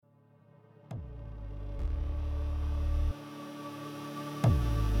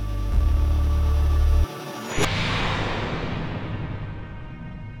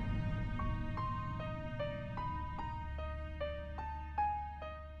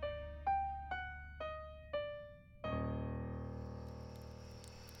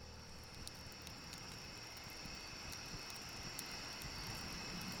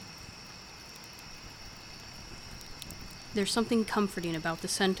There's something comforting about the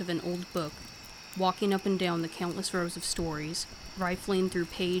scent of an old book, walking up and down the countless rows of stories, rifling through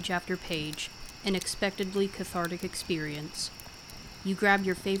page after page, an expectedly cathartic experience. You grab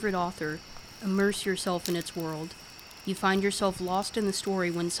your favorite author, immerse yourself in its world. You find yourself lost in the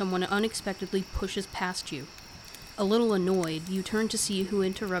story when someone unexpectedly pushes past you. A little annoyed, you turn to see who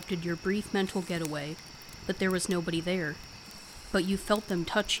interrupted your brief mental getaway, but there was nobody there. But you felt them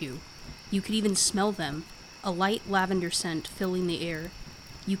touch you. You could even smell them, a light lavender scent filling the air.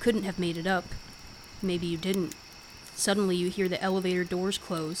 You couldn't have made it up. Maybe you didn't. Suddenly you hear the elevator doors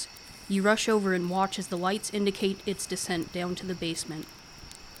close. You rush over and watch as the lights indicate its descent down to the basement.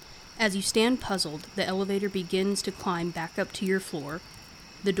 As you stand puzzled, the elevator begins to climb back up to your floor.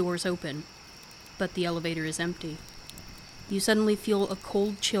 The doors open, but the elevator is empty. You suddenly feel a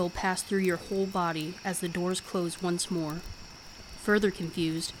cold chill pass through your whole body as the doors close once more. Further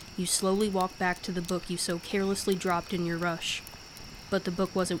confused, you slowly walk back to the book you so carelessly dropped in your rush. But the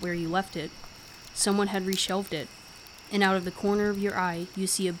book wasn't where you left it. Someone had reshelved it, and out of the corner of your eye, you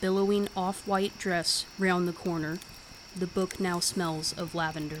see a billowing off-white dress round the corner. The book now smells of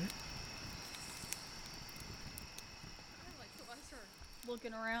lavender.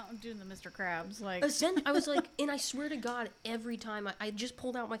 Looking around, doing the Mr. Krabs, like... Then I was like, and I swear to God, every time I just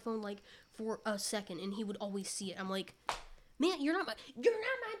pulled out my phone, like, for a second, and he would always see it. I'm like, man, you're not my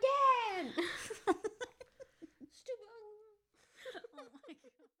dad! Stupid. Oh my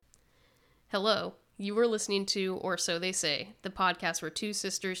God. Hello, you were listening to Or So They Say, the podcast where two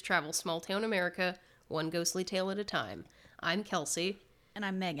sisters travel small-town America, one ghostly tale at a time. I'm Kelsey. And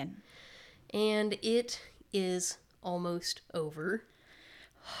I'm Megan. And it is almost over.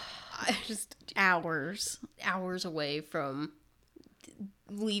 I just Hours away from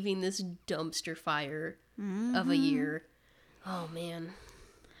leaving this dumpster fire of a year. Oh, man.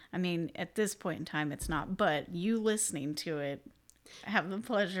 I mean, at this point in time, it's not, but you listening to it, have the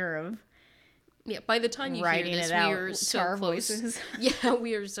pleasure of Yeah, by the time you writing hear this, it out we are to so our close. voices. Yeah,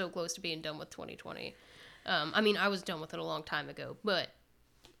 we are so close to being done with 2020. I mean, I was done with it a long time ago, but...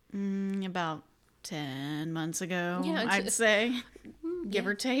 about 10 months ago, Yeah, I'd say, give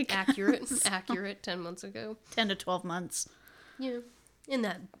or take. Accurate, 10 months ago. 10 to 12 months. Yeah, in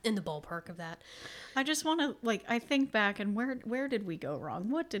the ballpark of that. I just want to, like, I think back and where did we go wrong?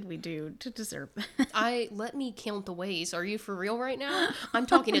 What did we do to deserve that? Let me count the ways. Are you for real right now? I'm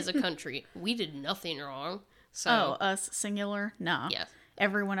talking as a country. We did nothing wrong. So, Oh, us, singular? Nah. yeah.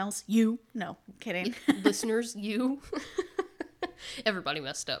 Everyone else? You? No, kidding. Listeners, you. Everybody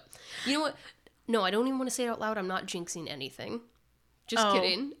messed up. You know what? No, I don't even want to say it out loud. I'm not jinxing anything. Just Oh.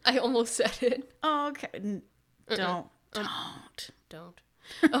 kidding. I almost said it. Oh, okay. Don't. Don't.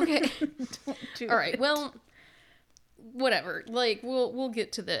 Okay. Don't do All right. it. Well, whatever. Like we'll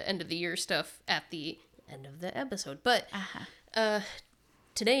get to the end of the year stuff at the end of the episode. But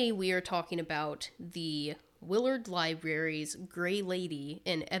today we are talking about the Willard Library's Gray Lady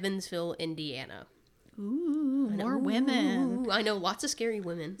in Evansville, Indiana. Ooh, more women. Ooh, I know, lots of scary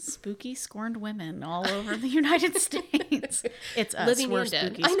women. Spooky, scorned women all over the United States. It's us. Living We're and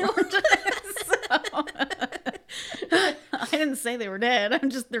dead. spooky, I know. scorned. I didn't say they were dead.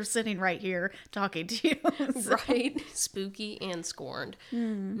 They're sitting right here talking to you. So. Right? Spooky and scorned.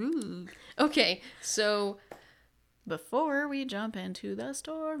 Okay, so... Before we jump into the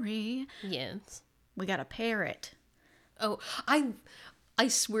story, Yes. we got a parrot. Oh, I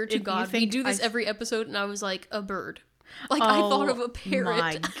swear to If you God, we think do this I- every episode, and I was like, a bird. Like, I thought of a parrot.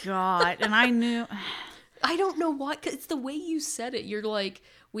 My God. And I knew... I don't know why, 'cause it's the way you said it. You're like,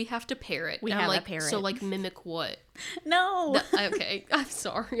 we have to parrot. We And I'm have a like, parrot. So, like, mimic what? No. Okay, I'm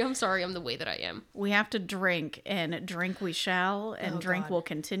sorry. I'm the way that I am. We have to drink, and drink we shall, and Oh, drink God. we'll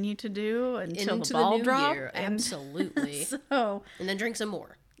continue to do until Into the ball new drop. year, and absolutely. so, And then drink some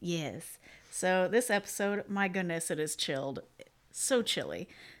more. yes. So this episode, my goodness, it is chilled. So chilly.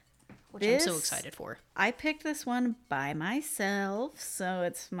 Which I'm so excited for. I picked this one by myself, so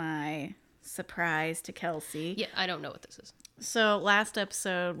it's my surprise to Kelsey. Yeah, I don't know what this is. So last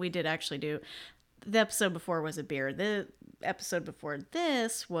episode, we did actually do... The episode before was a beer. The episode before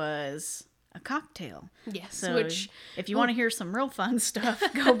this was a cocktail. Yes, So which... if you want to hear some real fun stuff,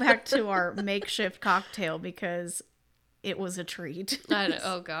 go back to our makeshift cocktail because it was a treat. I don't,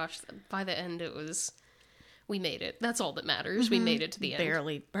 oh gosh, by the end it was... We made it. That's all that matters. We made it to the end.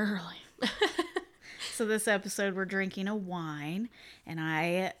 Barely. So this episode, we're drinking a wine, and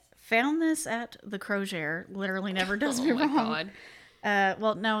I found this at the Crosier. Literally never does me Oh my wrong. God.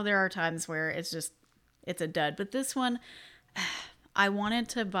 Well, no, there are times where it's a dud. But this one, I wanted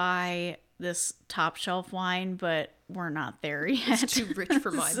to buy this top shelf wine, but we're not there yet. It's too rich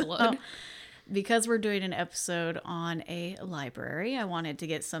for my blood. because we're doing an episode on a library, I wanted to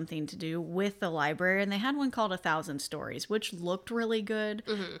get something to do with the library. And they had one called 1,000 Stories, which looked really good.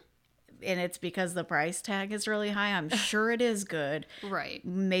 And it's because the price tag is really high. I'm sure it is good. Right.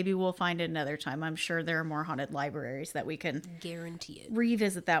 Maybe we'll find it another time. I'm sure there are more haunted libraries that we can Guarantee it.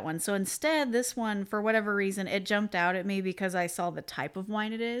 revisit that one. So instead, this one, for whatever reason, it jumped out at me because I saw the type of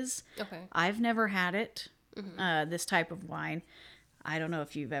wine it is. Okay. I've never had it, this type of wine. I don't know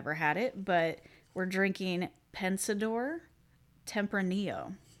if you've ever had it, but we're drinking Pensador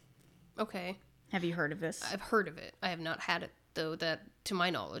Tempranillo. Okay. Have you heard of this? I've heard of it. I have not had it, though, that to my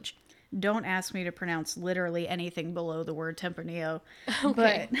knowledge. Don't ask me to pronounce literally anything below the word Tempranillo.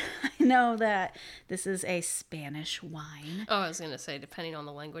 Okay. But I know that this is a Spanish wine. Oh, I was going to say, depending on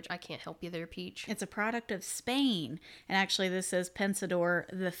the language, I can't help you there, Peach. It's a product of Spain. And actually, this says Pensador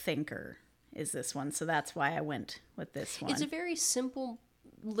the Thinker is this one. So that's why I went with this one. It's a very simple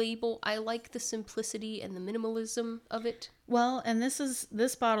label. I like the simplicity and the minimalism of it. Well, and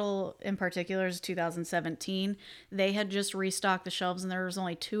this bottle in particular is 2017. They had just restocked the shelves and there was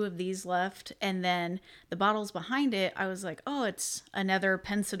only 2 of these left. And then the bottles behind it, I was like, oh, it's another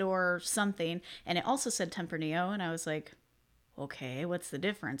Pensador something. And it also said Tempranillo. And I was like, okay, what's the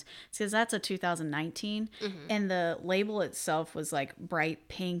difference? It's because that's a 2019. And the label itself was like bright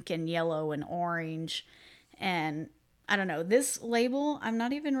pink and yellow and orange. And I don't know. This label, I'm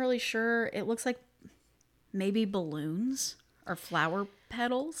not even really sure. It looks like maybe balloons or flower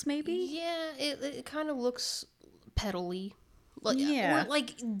petals, maybe? Yeah, it kind of looks petally. Yeah. Or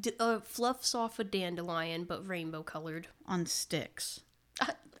like fluffs off a dandelion, but rainbow colored. On sticks.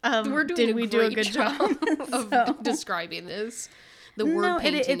 We're doing did a we great do a good job of So- describing this. The word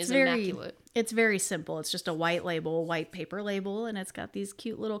painting is immaculate. It's very simple. It's just a white label, white paper label, and it's got these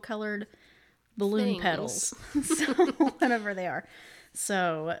cute little colored balloon Things. petals. So, whatever they are.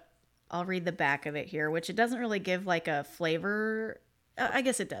 So I'll read the back of it here, which it doesn't really give like a flavor. I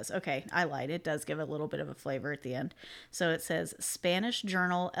guess it does. Okay, I lied. It does give a little bit of a flavor at the end. So it says, Spanish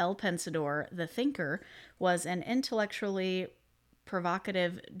journal El Pensador, The Thinker, was an intellectually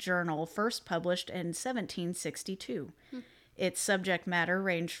provocative journal first published in 1762. Its subject matter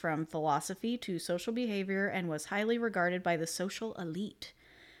ranged from philosophy to social behavior and was highly regarded by the social elite.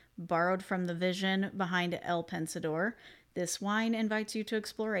 Borrowed from the vision behind El Pensador, this wine invites you to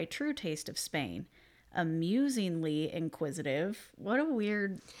explore a true taste of Spain. Amusingly inquisitive. What a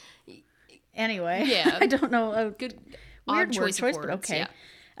weird... Anyway, Yeah. I don't know. A Good, weird odd choice word of but words. okay. Yeah.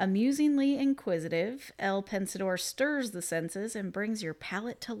 Amusingly inquisitive, El Pensador stirs the senses and brings your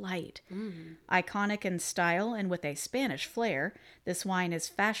palate to light. Iconic in style and with a Spanish flair, this wine is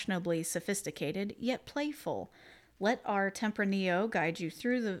fashionably sophisticated yet playful. Let our Tempranillo guide you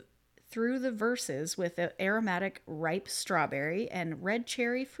through the verses with the aromatic ripe strawberry and red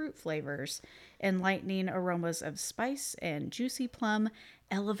cherry fruit flavors. Enlightening aromas of spice and juicy plum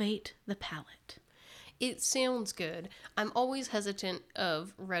elevate the palate. It sounds good. I'm always hesitant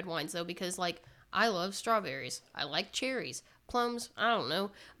of red wines though because like I love strawberries. I like cherries. Plums, I don't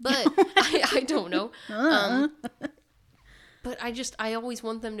know. But I don't know. But I always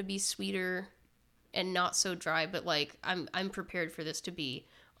want them to be sweeter and not so dry, but like I'm prepared for this to be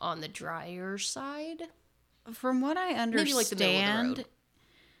on the drier side. From what I understand, Maybe like the middle of the road.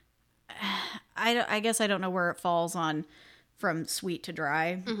 I guess I don't know where it falls on from sweet to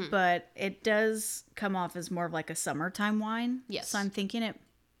dry, but it does come off as more of like a summertime wine. Yes. So I'm thinking it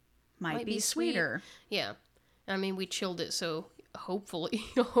might be sweet. sweeter. Yeah. I mean, we chilled it, so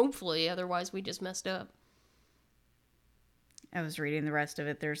hopefully, otherwise we just messed up. I was reading the rest of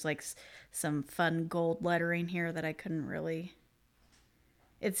it. There's like some fun gold lettering here that I couldn't really...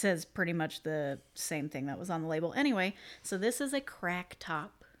 It says pretty much the same thing that was on the label. Anyway, so this is a crack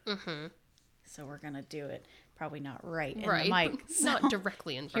top. So we're going to do it. Probably not right in the mic. So Not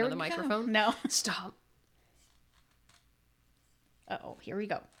directly in front of the here we go. microphone. No. Stop. Uh-oh, here we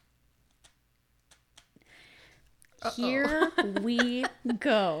go. Uh-oh. Here we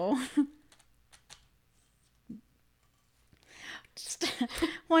go. Just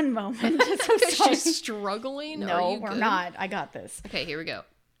one moment. So sorry. She's struggling? Are No, you we're good? not. I got this. Okay, here we go.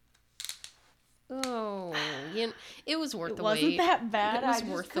 Oh, it was worth the Wasn't wait. that bad? It was I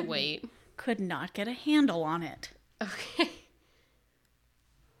just worth the wait. Could not get a handle on it. Okay.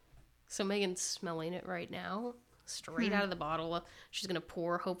 So Megan's smelling it right now, straight out of the bottle. She's going to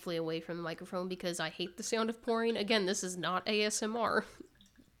pour, hopefully away from the microphone because I hate the sound of pouring. Again, this is not ASMR.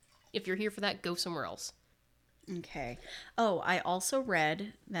 If you're here for that, go somewhere else. Okay. Oh, I also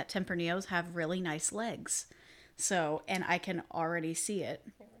read that Tempranillos have really nice legs. So, and I can already see it.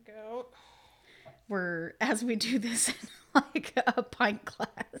 There we go. As we do this in like a pint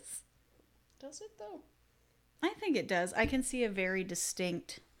glass. Does Does it though? I think it does. I can see a very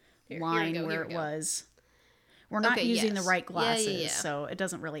distinct Here we line go, where here it we go. was. We're not Okay, using the yes. right Yeah, glasses, yeah. so it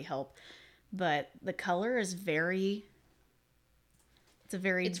doesn't really help. But the color is very. It's a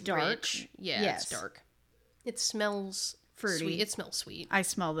very It's dark. rich. Yeah, Yes. it's dark. It smells Fruity. Sweet. It smells sweet. I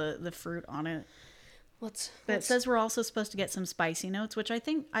smell the fruit on it. But it says we're also supposed to get some spicy notes, which I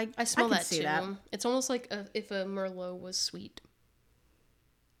think I smell can that see too. that. It's almost like if a Merlot was sweet.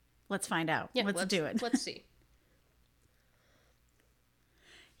 Let's find out. Yeah, let's do it. Let's see.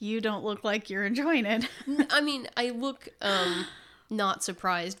 You don't look like you're enjoying it. I mean, I look not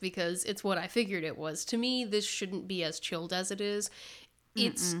surprised because it's what I figured it was. To me, this shouldn't be as chilled as it is.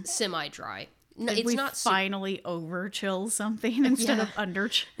 It's semi-dry. No, Did it's we not finally over chill something instead Yeah. of under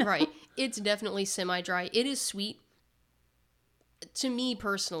chill? right. It's definitely semi-dry. It is sweet. To me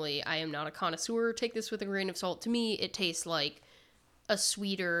personally, I am not a connoisseur. Take this with a grain of salt. To me, it tastes like a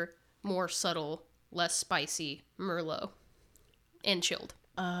sweeter, more subtle, less spicy Merlot and chilled.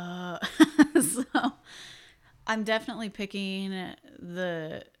 So I'm definitely picking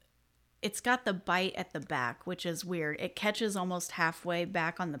it's got the bite at the back, which is weird. It catches almost halfway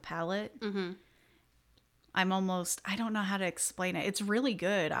back on the palate. Mm-hmm. I don't know how to explain it. It's really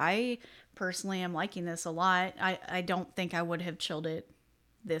good. I personally am liking this a lot. I don't think I would have chilled it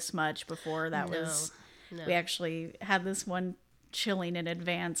this much before. No. We actually had this one chilling in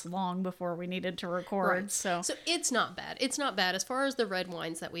advance long before we needed to record. Right. So it's not bad. It's not bad as far as the red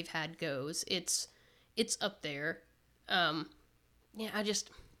wines that we've had goes. It's up there.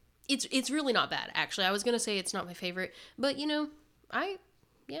 It's really not bad actually. I was gonna say it's not my favorite, but I'd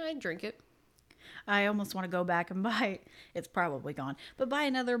drink it. I almost want to go back and buy, it's probably gone, but buy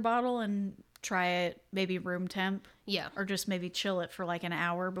another bottle and try it maybe room temp. Yeah. Or just maybe chill it for like an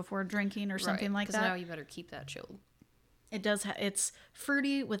hour before drinking or something like 'Cause that. now you better keep that chilled. It does. It's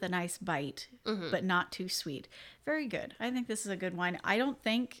fruity with a nice bite, but not too sweet. Very good. I think this is a good wine. I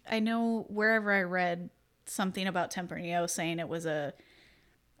know wherever I read something about Tempranillo saying it was a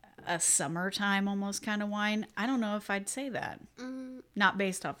summertime almost kind of wine. I don't know if I'd say that. Not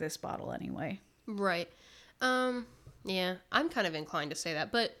based off this bottle anyway. Right. Yeah, I'm kind of inclined to say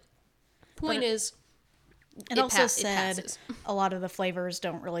that, but point is, It also it said passes. a lot of the flavors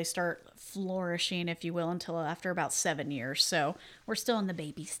don't really start flourishing, if you will, until after about 7 years. So we're still in the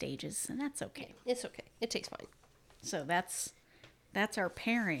baby stages, and that's okay. It's okay. It tastes fine. So that's our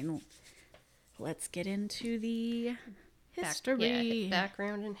pairing. Let's get into the history.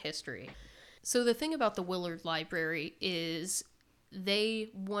 Background and history. So the thing about the Willard Library is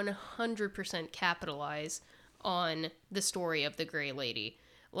they 100% capitalize on the story of the Gray Lady.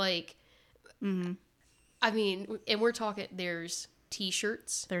 Like, I mean, and we're talking, there's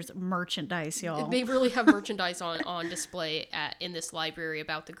t-shirts. There's merchandise, y'all. They really have merchandise on display in this library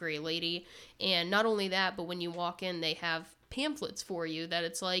about the Gray Lady. And not only that, but when you walk in, they have pamphlets for you that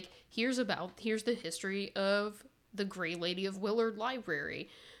it's like, here's the history of the Gray Lady of Willard Library.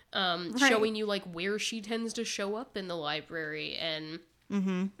 Showing you like where she tends to show up in the library and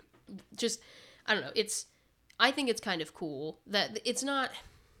just, I don't know. I think it's kind of cool that it's not...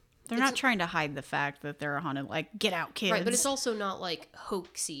 They're not trying to hide the fact that they're a haunted, like, get out, kids. Right, but it's also not like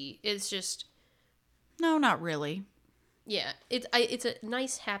hoaxy. It's just... No, not really. Yeah, it's a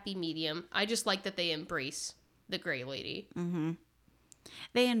nice happy medium. I just like that they embrace the Gray Lady.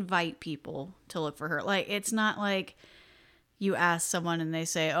 They invite people to look for her. Like, it's not like you ask someone and they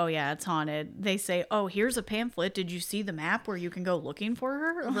say, oh yeah, it's haunted. They say, oh, here's a pamphlet. Did you see the map where you can go looking for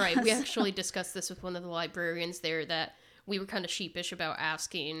her? Right, we actually discussed this with one of the librarians there, that we were kind of sheepish about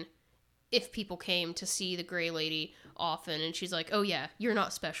asking if people came to see the Gray Lady often, and she's like, oh yeah, you're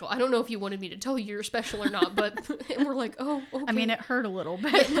not special. I don't know if you wanted me to tell you you're special or not, but and we're like, oh, okay. I mean, it hurt a little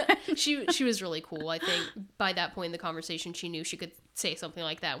bit. she was really cool. I think by that point in the conversation, she knew she could say something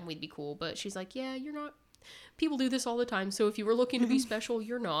like that and we'd be cool, but she's like, yeah, you're not, people do this all the time, so if you were looking to be special,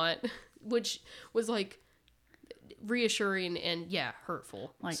 you're not, which was like reassuring and yeah,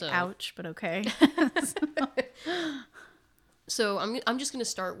 hurtful. Like, so, ouch, but okay. So I'm just gonna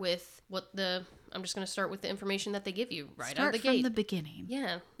start with the information that they give you right out Start of the from gate. the beginning.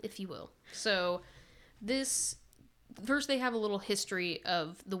 Yeah, if you will. So first they have a little history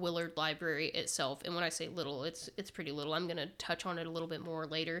of the Willard Library itself, and when I say little, it's pretty little. I'm gonna touch on it a little bit more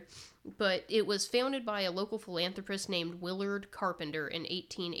later. But it was founded by a local philanthropist named Willard Carpenter in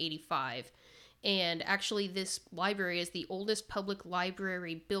 1885. And actually this library is the oldest public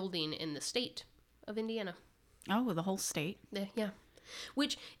library building in the state of Indiana. Oh, the whole state. Yeah.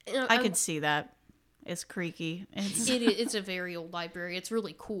 Which I could see that. It's creaky. It's a very old library. It's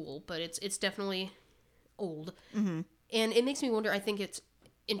really cool, but it's definitely old. Mm-hmm. And it makes me wonder, I think it's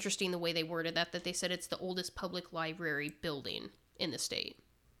interesting the way they worded that they said it's the oldest public library building in the state.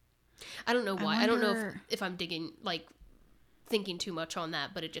 I don't know why. I don't know if I'm thinking too much on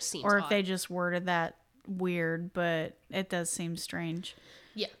that, but it just seems or if odd. they just worded that weird, but it does seem strange.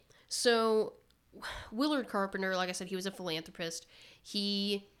 Yeah. So Willard Carpenter, like I said, he was a philanthropist.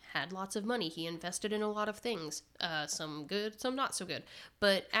 He had lots of money. He invested in a lot of things, some good, some not so good.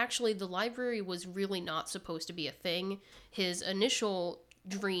 But actually, the library was really not supposed to be a thing. His initial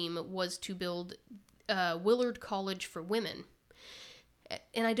dream was to build Willard College for women.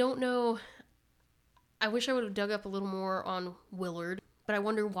 And I don't know, I wish I would have dug up a little more on Willard, but I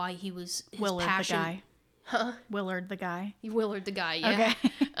wonder why his Willard passion... the guy. Huh? Willard the guy. Willard the guy, yeah.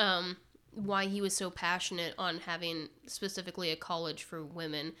 Okay. Why he was so passionate on having specifically a college for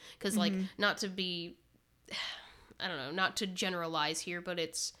women. Because, like, not to be, I don't know, not to generalize here, but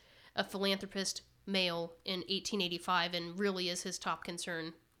it's a philanthropist male in 1885, and really is his top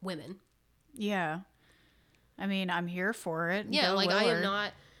concern women. Yeah. I mean, I'm here for it. Yeah, Go like, Willard. I am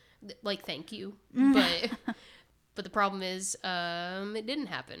not, like, thank you. But the problem is, it didn't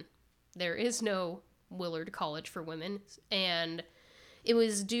happen. There is no Willard College for women, and it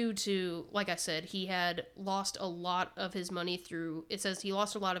was due to, like I said, he had lost a lot of his money through, it says he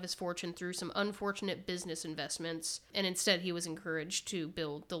lost a lot of his fortune through some unfortunate business investments, and instead he was encouraged to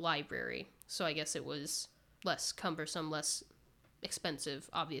build the library. So I guess it was less cumbersome, less expensive,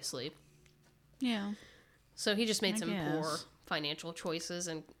 obviously. Yeah. So he just made some poor guess. financial choices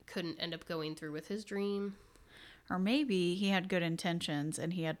and couldn't end up going through with his dream. Or maybe he had good intentions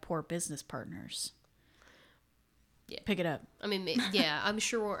and he had poor business partners. Yeah. Pick it up. I mean, yeah, I'm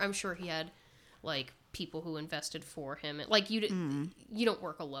sure he had, like, people who invested for him. Like, you don't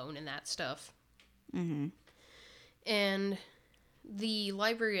work alone in that stuff. Mm-hmm. And the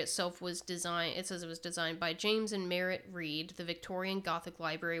library itself was designed, it says it was designed by James and Merritt Reed. The Victorian Gothic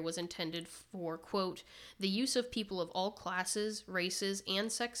Library was intended for, quote, the use of people of all classes, races, and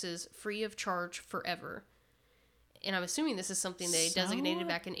sexes free of charge forever. And I'm assuming this is something they designated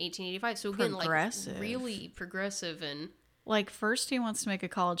back in 1885. So again, progressive. Like, really progressive. And Like, first he wants to make a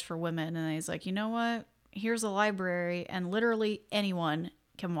college for women, and then he's like, you know what? Here's a library, and literally anyone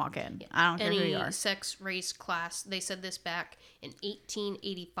can walk in. I don't care who you are. Any sex, race, class. They said this back in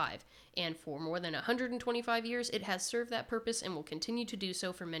 1885. And for more than 125 years, it has served that purpose and will continue to do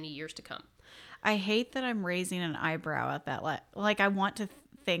so for many years to come. I hate that I'm raising an eyebrow at that. Like, I want to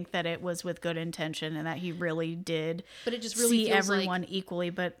think that it was with good intention and that he really did But it just really see feels everyone equally,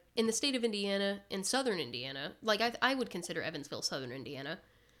 but in the state of Indiana, in southern Indiana, like I would consider Evansville southern Indiana.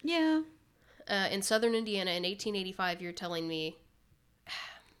 yeah. In southern Indiana in 1885, you're telling me,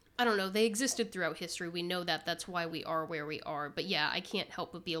 I don't know, they existed throughout history. We know that. That's why we are where we are. But yeah, I can't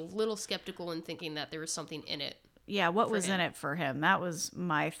help but be a little skeptical in thinking that there was something in it. Yeah, what was him. in it for him? That was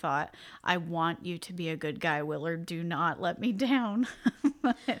my thought. I want you to be a good guy, Willard. Do not let me down.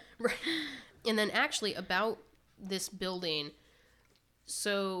 Right. And then actually about this building,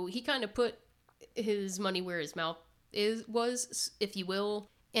 so he kind of put his money where his mouth was, if you will.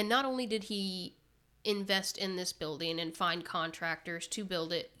 And not only did he invest in this building and find contractors to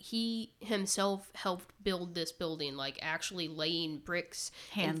build it, he himself helped build this building, like actually laying bricks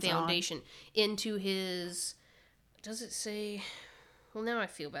and foundation into his, does it say, well, now I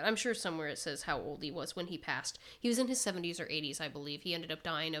feel bad. I'm sure somewhere it says how old he was when he passed. He was in his 70s or 80s, I believe. He ended up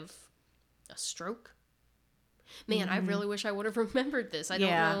dying of a stroke. Man, I really wish I would have remembered this. I don't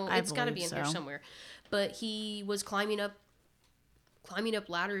know. It's got to be in here somewhere. But he was climbing up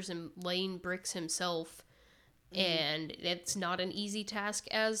ladders and laying bricks himself, and it's not an easy task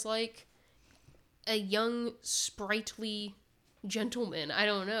as, like, a young, sprightly gentleman. I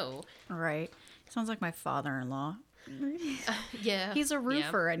don't know. Right. Sounds like my father-in-law. Yeah. He's a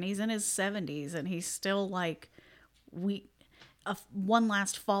roofer, and he's in his 70s, and he's still like, one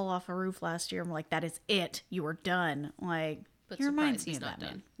last fall off a roof last year. I'm like, that is it. You are done. Like, But he reminds surprised me he's of not that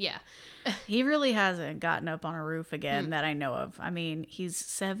done. man. Yeah. He really hasn't gotten up on a roof again that I know of. I mean, he's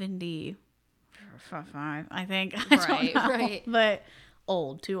 75, I think. I don't know. Right. But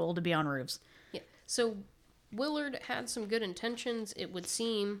too old to be on roofs. Yeah. So Willard had some good intentions, it would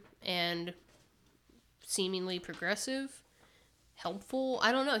seem, and seemingly progressive, helpful.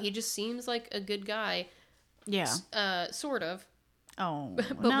 I don't know. He just seems like a good guy. Yeah. Sort of. Oh,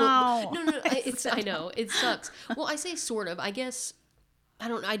 But no. no. I know it sucks. Well, I say sort of. I guess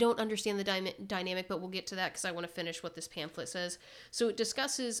I don't understand the dynamic, but we'll get to that because I want to finish what this pamphlet says. So it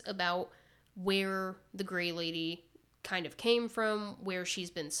discusses about where the Gray Lady kind of came from, where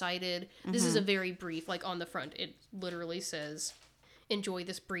she's been cited. This is a very brief, like on the front, it literally says, enjoy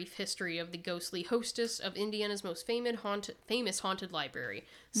this brief history of the ghostly hostess of Indiana's most famous haunted library.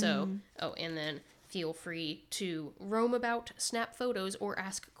 So, oh, and then feel free to roam about, snap photos, or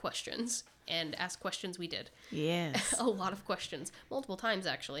ask questions. And ask questions we did. Yes. A lot of questions. Multiple times,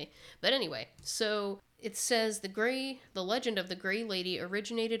 actually. But anyway, so it says the legend of the Gray Lady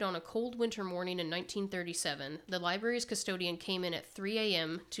originated on a cold winter morning in 1937. The library's custodian came in at 3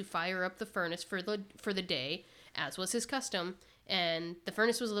 a.m. to fire up the furnace for the day, as was his custom, and the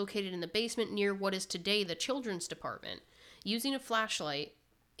furnace was located in the basement near what is today the children's department. Using a flashlight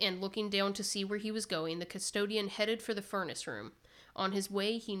and looking down to see where he was going, the custodian headed for the furnace room. On his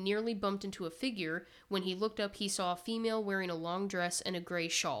way, he nearly bumped into a figure. When he looked up, he saw a female wearing a long dress and a gray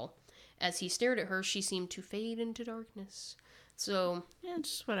shawl. As he stared at her, she seemed to fade into darkness. So, Yeah,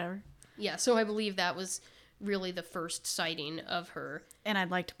 just whatever. yeah, so I believe that was really the first sighting of her. And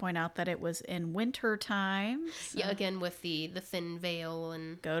I'd like to point out that it was in winter time. So Yeah, again with the thin veil,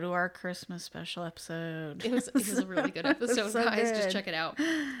 and go to our Christmas special episode. it was a really good episode, So guys. Just good. check it out.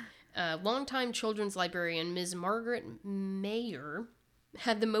 Longtime children's librarian Ms. Margaret Mayer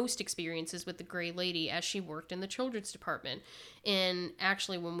had the most experiences with the Gray Lady as she worked in the children's department. And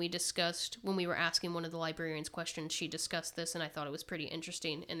actually, when we were asking one of the librarians questions, she discussed this, and I thought it was pretty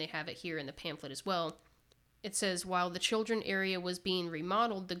interesting, and they have it here in the pamphlet as well. It says, while the children area was being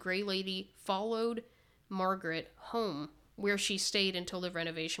remodeled, the Gray Lady followed Margaret home, where she stayed until the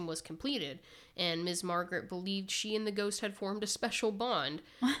renovation was completed. And Ms. Margaret believed she and the ghost had formed a special bond,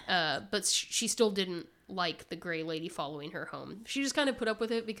 but she still didn't like the Gray Lady following her home. She just kind of put up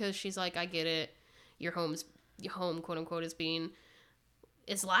with it because she's like, I get it. Your home, quote unquote,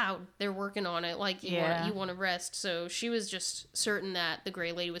 is loud. They're working on it. Like, you want to rest. So she was just certain that the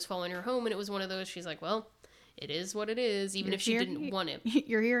Gray Lady was following her home, and it was one of those, she's like, well, it is what it is, even if she didn't want it.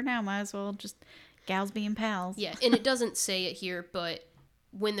 You're here now, might as well just gals being pals. Yeah, and it doesn't say it here, but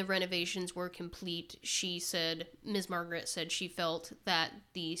when the renovations were complete, Ms. Margaret said she felt that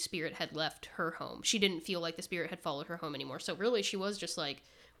the spirit had left her home. She didn't feel like the spirit had followed her home anymore. So really, she was just like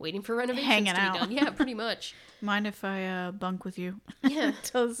waiting for renovations Hanging to out. be done. Yeah, pretty much. Mind if I bunk with you? Yeah.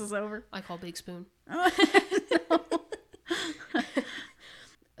 Until this is over. I call Big Spoon.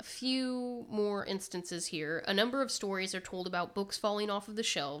 A few more instances here. A number of stories are told about books falling off of the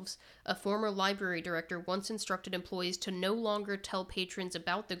shelves. A former library director once instructed employees to no longer tell patrons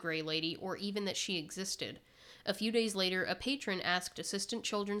about the Gray Lady or even that she existed. A few days later, a patron asked assistant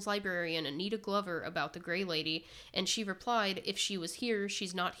children's librarian Anita Glover about the Gray Lady, and she replied, if she was here,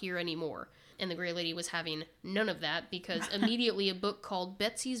 she's not here anymore. And the Gray Lady was having none of that because immediately a book called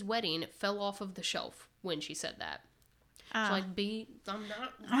Betsy's Wedding fell off of the shelf when she said that. She's like,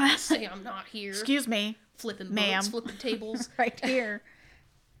 I'm not here. Excuse me. Flipping ma'am. books, flipping tables. Right here.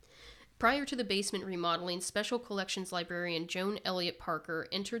 Prior to the basement remodeling, Special Collections librarian Joan Elliott Parker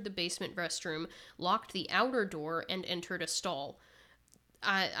entered the basement restroom, locked the outer door, and entered a stall.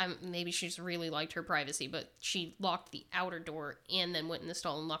 Maybe she just really liked her privacy, but she locked the outer door and then went in the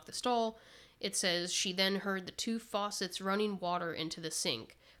stall and locked the stall. It says she then heard the two faucets running water into the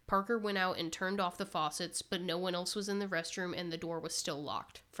sink. Parker went out and turned off the faucets, but no one else was in the restroom and the door was still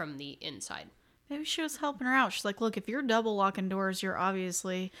locked from the inside. Maybe she was helping her out. She's like, look, if you're double locking doors, you're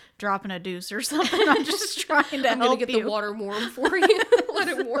obviously dropping a deuce or something. I'm just trying to I'm going help to get you. the water warm for you. Let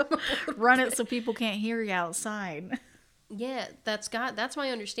it warm up. Run it so people can't hear you outside. Yeah, that's my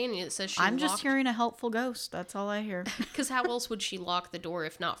understanding. It says I'm just hearing a helpful ghost. That's all I hear. Because how else would she lock the door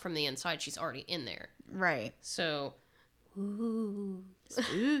if not from the inside? She's already in there. Right. So, ooh.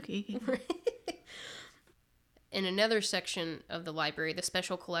 Spooky. In another section of the library, the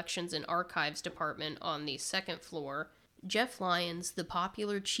Special Collections and Archives Department on the second floor, Jeff Lyons, the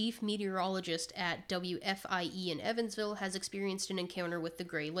popular chief meteorologist at WFIE in Evansville, has experienced an encounter with the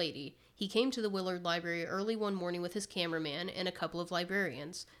Gray Lady. He came to the Willard Library early one morning with his cameraman and a couple of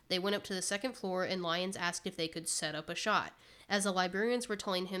librarians. They went up to the second floor, and Lyons asked if they could set up a shot. As the librarians were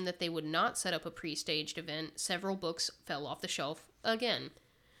telling him that they would not set up a pre-staged event, several books fell off the shelf again.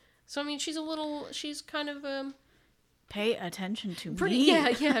 So, I mean, she's kind of, Pay attention to pretty, me.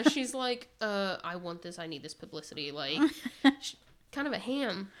 yeah, she's like, I want this, I need this publicity, like, kind of a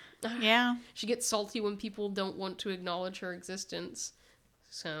ham. Yeah. She gets salty when people don't want to acknowledge her existence.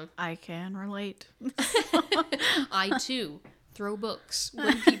 So, I can relate. I, too, throw books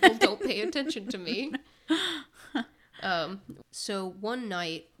when people don't pay attention to me. So one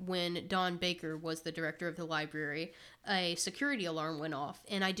night when Don Baker was the director of the library, a security alarm went off.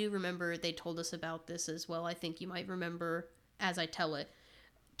 And I do remember they told us about this as well. I think you might remember as I tell it.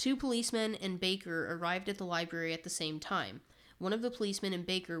 2 policemen and Baker arrived at the library at the same time. One of the policemen and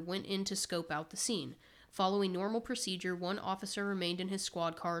Baker went in to scope out the scene. Following normal procedure, one officer remained in his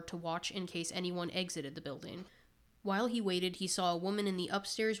squad car to watch in case anyone exited the building. While he waited, he saw a woman in the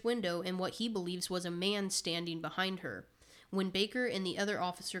upstairs window and what he believes was a man standing behind her. When Baker and the other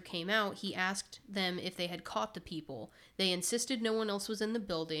officer came out, he asked them if they had caught the people. They insisted no one else was in the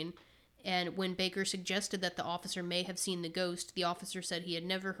building, and when Baker suggested that the officer may have seen the ghost, the officer said he had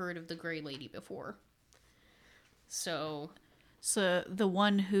never heard of the Gray Lady before. So the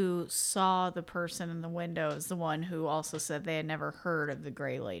one who saw the person in the window is the one who also said they had never heard of the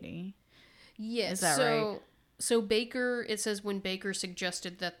Gray Lady. yes, Is that right? So Baker, it says when Baker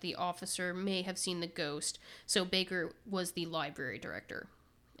suggested that the officer may have seen the ghost. So Baker was the library director.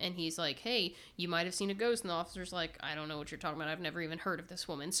 And he's like, hey, you might have seen a ghost. And the officer's like, I don't know what you're talking about. I've never even heard of this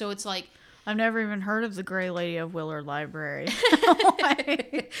woman. So it's like... I've never even heard of the Gray Lady of Willard Library.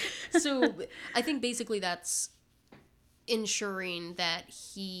 So I think basically that's ensuring that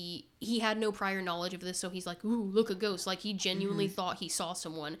he had no prior knowledge of this. So he's like, ooh, look, a ghost. Like, he genuinely thought he saw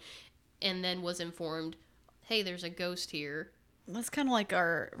someone and then was informed, hey, there's a ghost here. That's kind of like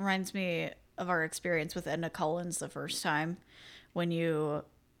reminds me of our experience with Edna Collins the first time when you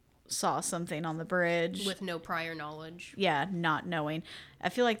saw something on the bridge. With no prior knowledge. Yeah, not knowing. I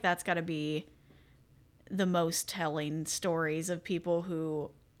feel like that's got to be the most telling stories of people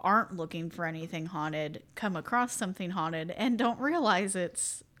who aren't looking for anything haunted, come across something haunted, and don't realize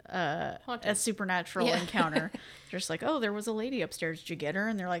it's a supernatural encounter. They're just like, oh, there was a lady upstairs. Did you get her?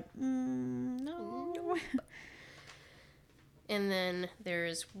 And they're like, no. And then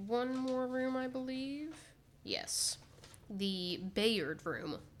there's one more room, I believe. Yes. The Bayard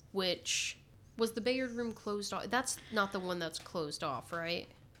room, which... Was the Bayard room closed off? That's not the one that's closed off, right?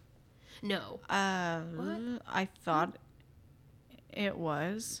 No. What? I thought it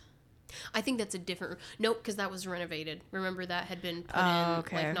was. I think that's a different... Nope, because that was renovated. Remember, that had been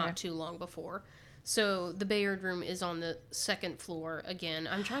put in not too long before. So the Bayard room is on the second floor again.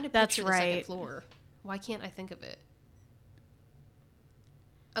 I'm trying to picture the second floor. Why can't I think of it?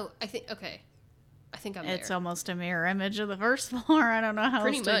 Oh, I think I'm there. It's almost a mirror image of the first floor. I don't know how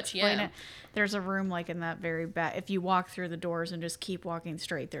Pretty else to much, explain yeah. it. There's a room like in that very back. If you walk through the doors and just keep walking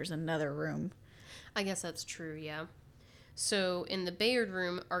straight, there's another room. I guess that's true, yeah. So, in the Bayard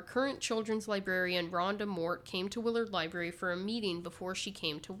room, our current children's librarian, Rhonda Mort, came to Willard Library for a meeting before she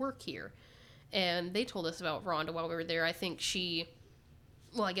came to work here. And they told us about Rhonda while we were there. I think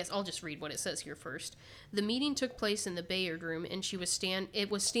well, I guess I'll just read what it says here first. The meeting took place in the Bayard room, and it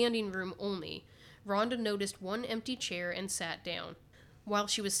was standing room only. Rhonda noticed one empty chair and sat down. While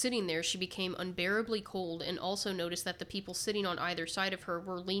she was sitting there, she became unbearably cold and also noticed that the people sitting on either side of her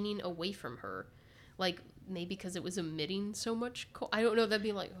were leaning away from her. Like, maybe because it was emitting so much cold. I don't know. That'd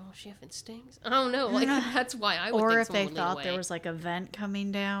be like, oh, she having stings? I don't know. Like, that's why I would think Or if someone they would thought lean there away. was like a vent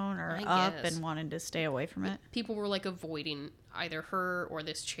coming down or I up guess. and wanted to stay away from it. People were, like, avoiding either her or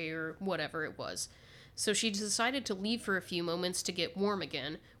this chair, whatever it was. So she decided to leave for a few moments to get warm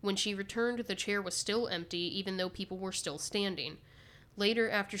again. When she returned, the chair was still empty, even though people were still standing. Later,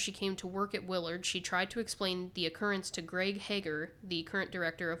 after she came to work at Willard, she tried to explain the occurrence to Greg Hager, the current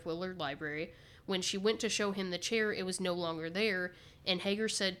director of Willard Library. When she went to show him the chair, it was no longer there, and Hager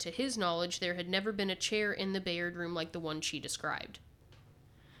said to his knowledge there had never been a chair in the Bayard room like the one she described.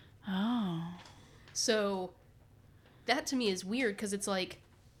 Oh. So, that to me is weird, because it's like...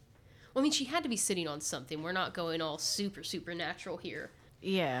 Well, I mean, she had to be sitting on something. We're not going all supernatural here.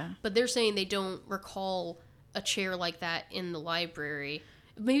 Yeah. But they're saying they don't recall a chair like that in the library.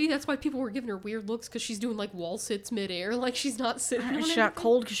 Maybe that's why people were giving her weird looks, because she's doing, like, wall sits midair. Like, she's not sitting on She got anything.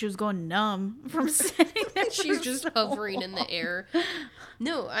 cold because she was going numb from sitting there. She's for just so hovering in the long. air.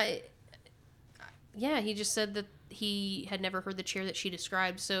 No, yeah, he just said that he had never heard the chair that she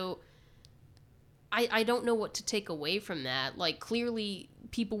described, so I don't know what to take away from that. Like, clearly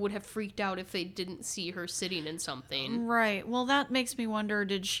people would have freaked out if they didn't see her sitting in something. Right. Well, that makes me wonder,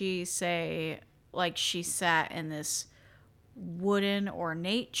 did she say, like, she sat in this wooden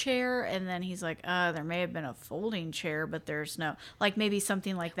ornate chair, and then he's like, there may have been a folding chair, but there's no... Like, maybe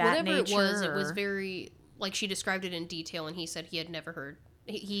something like that Whatever nature. it was very... Like, she described it in detail, and he said he had never heard...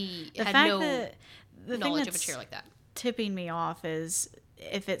 He The had fact no that the thing knowledge of a that's chair like that. tipping me off is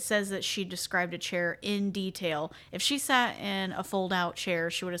if it says that she described a chair in detail. If she sat in a fold-out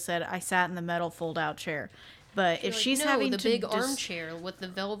chair, she would have said, I sat in the metal fold-out chair. But if Like, she's no, having the to... big armchair with the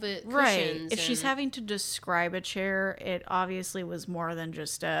velvet cushions. Right. If she's and- having to describe a chair, it obviously was more than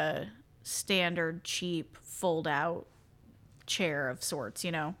just a standard, cheap, fold-out chair of sorts,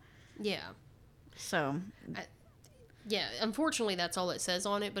 you know? Yeah. So, Yeah, unfortunately that's all it says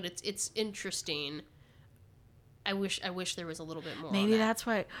on it, but it's interesting. I wish there was a little bit more maybe on that. that's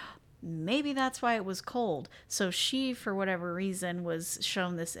why... maybe that's why it was cold. So she, for whatever reason, was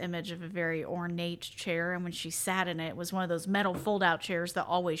shown this image of a very ornate chair, and when she sat in it, it was one of those metal fold-out chairs that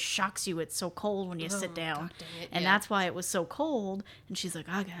always shocks you. It's so cold when you sit down. God dang it, And yeah. that's why it was so cold, and she's like,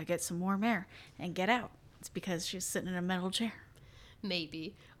 I gotta get some warm air and get out. It's because she was sitting in a metal chair.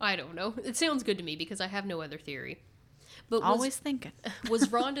 Maybe. I don't know. It sounds good to me because I have no other theory. But Always thinking. was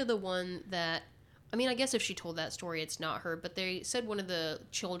Rhonda the one that... I mean, I guess if she told that story, it's not her, but they said one of the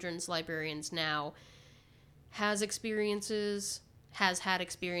children's librarians now has had experiences,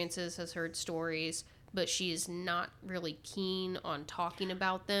 has heard stories, but she is not really keen on talking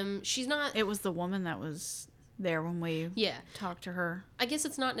about them. She's not... It was the woman that was there when we Yeah. talked to her. I guess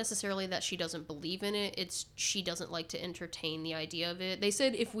it's not necessarily that she doesn't believe in it, it's she doesn't like to entertain the idea of it. They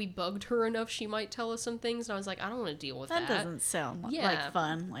said if we bugged her enough, she might tell us some things, and I was like, I don't want to deal with that. That doesn't sound Yeah. like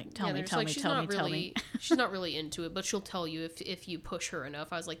fun. Like, tell me, there's tell like, me, she's tell not me, tell really, me. she's not really into it, but she'll tell you if you push her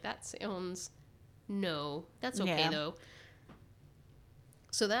enough. I was like, that sounds... No. That's okay, Yeah. though.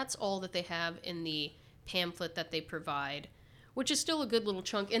 So that's all that they have in the pamphlet that they provide, which is still a good little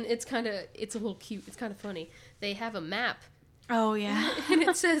chunk, and it's a little cute. It's kind of funny. They have a map, Oh, yeah. and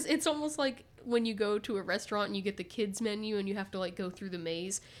it says, it's almost like when you go to a restaurant and you get the kids menu and you have to like go through the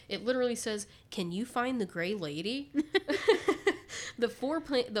maze. It literally says, can you find the gray lady? The floor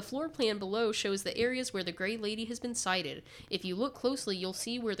plan below shows the areas where the Gray Lady has been sighted. If you look closely, you'll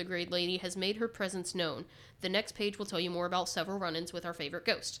see where the Gray Lady has made her presence known. The next page will tell you more about several run-ins with our favorite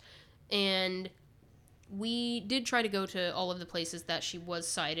ghosts. And we did try to go to all of the places that she was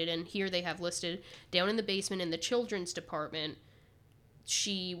sighted, and here they have listed down in the basement in the children's department.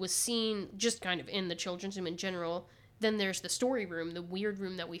 She was seen just kind of in the children's room in general. Then there's the story room, the weird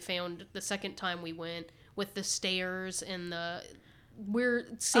room that we found the second time we went, with the stairs and the where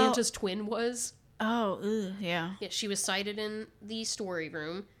Santa's twin was. Oh, yeah. Yeah, she was sighted in the story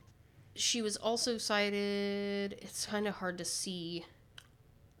room. She was also sighted... It's kind of hard to see.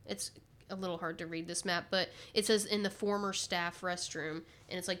 It's a little hard to read this map, but it says in the former staff restroom,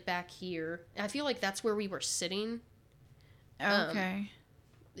 and it's like back here. I feel like that's where we were sitting. Okay.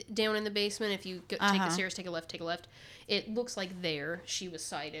 Down in the basement, if you take the stairs, take a left. It looks like there she was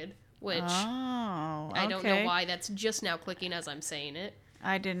sighted, which I don't know why that's just now clicking as I'm saying it.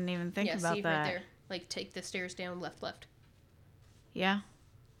 I didn't even think Yeah, about see that. right there. Like, take the stairs down, left. Yeah.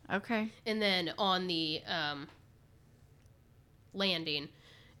 Okay. And then on the landing,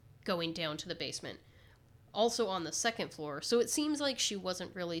 going down to the basement. Also on the second floor. So it seems like she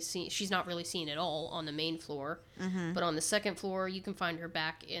wasn't really seen. She's not really seen at all on the main floor. Mm-hmm. But on the second floor, you can find her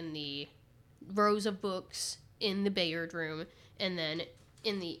back in the rows of books in the Bayard room, and then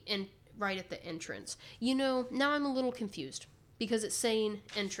right at the entrance. You know, now I'm a little confused because it's saying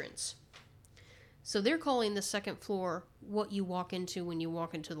entrance. So they're calling the second floor what you walk into when you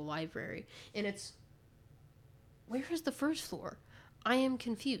walk into the library. And it's... Where is the first floor? I am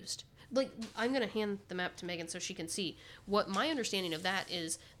confused. Like, I'm going to hand the map to Megan so she can see. What my understanding of that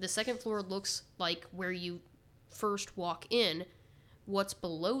is the second floor looks like where you first walk in. What's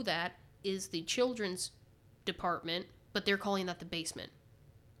below that is the children's department, but they're calling that the basement.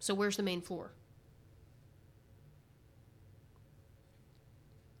 So where's the main floor?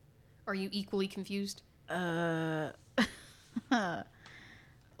 Are you equally confused? Well, Like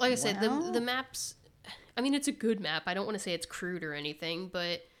I said, the maps... I mean, it's a good map. I don't want to say it's crude or anything,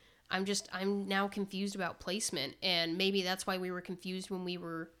 but I'm now confused about placement, and maybe that's why we were confused when we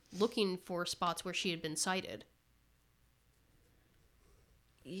were looking for spots where she had been sighted.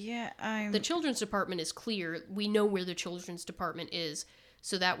 yeah, The children's department is clear. We know where the children's department is,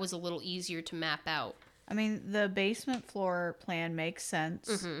 so that was a little easier to map out. I mean, the basement floor plan makes sense.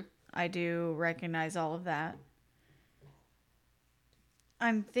 Mm-hmm. I do recognize all of that.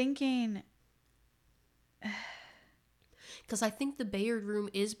 I'm thinking... Because I think the Bayard room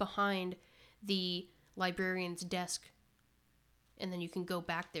is behind the librarian's desk, and then you can go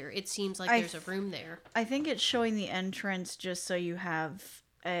back there. It seems like there's a room there. I think it's showing the entrance just so you have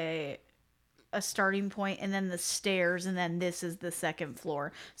a starting point, and then the stairs, and then this is the second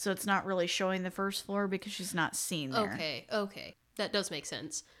floor. So it's not really showing the first floor because she's not seen there. Okay. That does make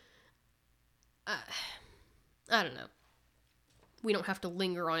sense. I don't know. We don't have to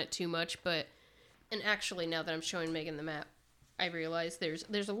linger on it too much, but... And actually, now that I'm showing Megan the map, I realize there's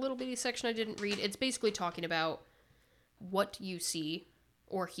a little bitty section I didn't read. It's basically talking about what you see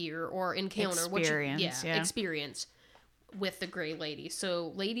or hear or encounter. Experience with the Gray Lady.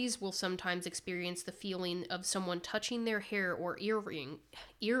 So ladies will sometimes experience the feeling of someone touching their hair or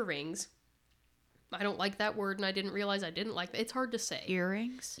earrings. I don't like that word, and I didn't realize I didn't like that. It's hard to say.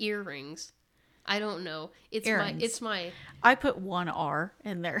 Earrings? Earrings. I don't know. Earrings. It's my I put one R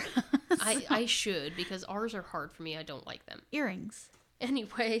in there. I should, because R's are hard for me. I don't like them. Earrings.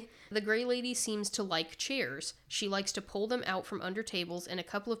 Anyway, the Grey Lady seems to like chairs. She likes to pull them out from under tables, and a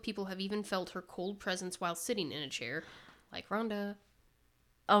couple of people have even felt her cold presence while sitting in a chair, like Rhonda.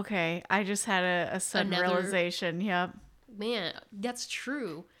 Okay, I just had a sudden realization. Yep. Man, that's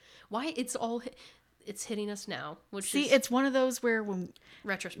true. Why it's hitting us now, which See, is it's one of those where when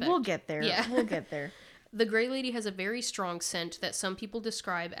retrospect. we'll get there. Yeah. We'll get there. The Grey Lady has a very strong scent that some people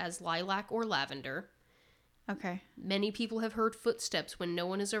describe as lilac or lavender. Okay. Many people have heard footsteps when no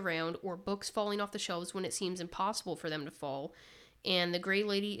one is around, or books falling off the shelves when it seems impossible for them to fall. And the Grey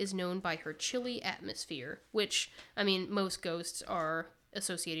Lady is known by her chilly atmosphere, which, I mean, most ghosts are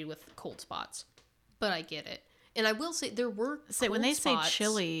associated with cold spots. But I get it. And I will say there were when they spots. say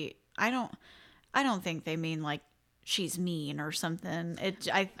chilly, I don't think they mean like she's mean or something.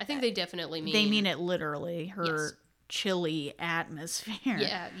 I think they definitely mean... They mean it literally, her Yes. chilly atmosphere.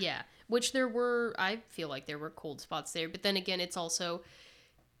 Yeah. Which I feel like there were cold spots there. But then again, it's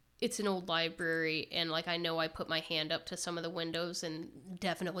an old library. And like, I know I put my hand up to some of the windows and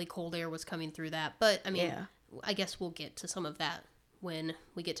definitely cold air was coming through that. But I mean, Yeah. I guess we'll get to some of that when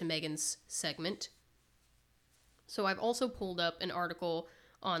we get to Megan's segment. So I've also pulled up an article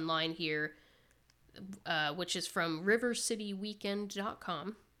online here, which is from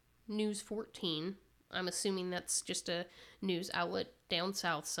rivercityweekend.com, News 14. I'm assuming that's just a news outlet down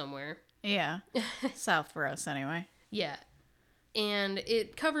south somewhere. Yeah. South for us, anyway. Yeah. And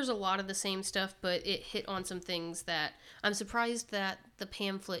it covers a lot of the same stuff, but it hit on some things that I'm surprised that the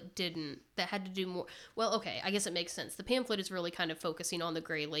pamphlet didn't, that had to do more. Well, okay, I guess it makes sense. The pamphlet is really kind of focusing on the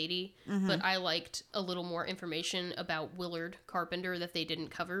Grey Lady, but I liked a little more information about Willard Carpenter that they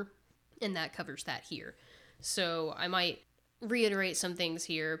didn't cover, and that covers that here. So I might reiterate some things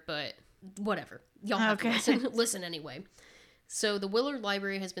here, but whatever. Y'all have to listen anyway. So the Willard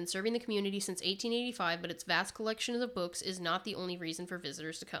Library has been serving the community since 1885, but its vast collection of books is not the only reason for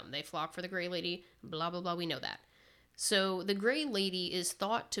visitors to come. They flock for the Grey Lady, blah, blah, blah, we know that. So the Grey Lady is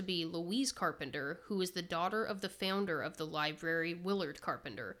thought to be Louise Carpenter, who is the daughter of the founder of the library, Willard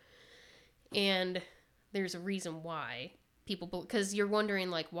Carpenter. And there's a reason why people, because you're wondering,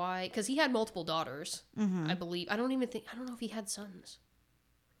 like, why, because he had multiple daughters, I believe. I don't know if he had sons.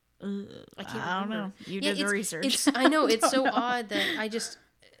 I can't remember. I don't know. You did the research. I know, it's so odd that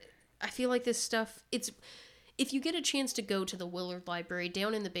I feel like this stuff, if you get a chance to go to the Willard Library,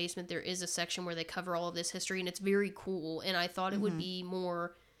 down in the basement there is a section where they cover all of this history, and it's very cool, and I thought it would be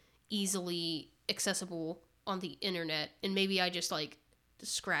more easily accessible on the internet, and maybe I just like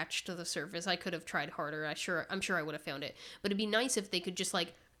scratched the surface. I could have tried harder. I'm sure I would have found it, but it'd be nice if they could just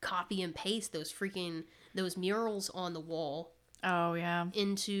like copy and paste those murals on the wall. Oh, yeah.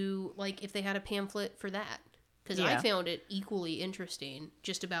 Into, like, if they had a pamphlet for that. Because I found it equally interesting,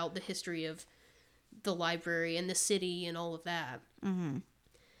 just about the history of the library and the city and all of that. Mm-hmm.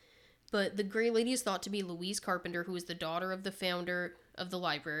 But the Grey Lady is thought to be Louise Carpenter, who is the daughter of the founder of the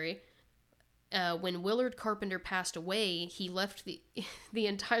library. When Willard Carpenter passed away, he left the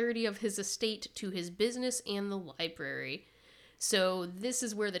entirety of his estate to his business and the library. So this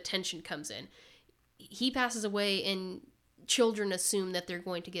is where the tension comes in. He passes away, and children assume that they're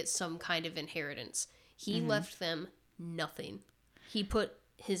going to get some kind of inheritance. He left them nothing. He put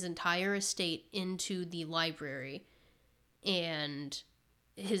his entire estate into the library and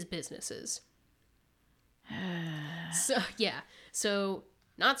his businesses. So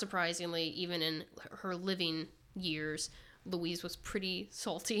not surprisingly, even in her living years, Louise was pretty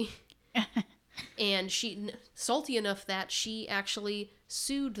salty. And salty enough that she actually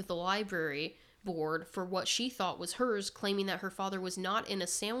sued the library board for what she thought was hers, claiming that her father was not in a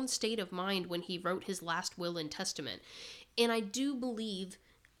sound state of mind when he wrote his last will and testament. And I do believe,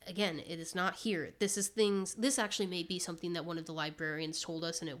 again, it is not here. This actually may be something that one of the librarians told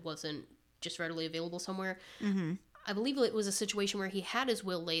us, and it wasn't just readily available somewhere. Mm-hmm. I believe it was a situation where he had his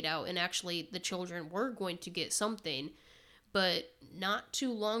will laid out, and actually the children were going to get something, but not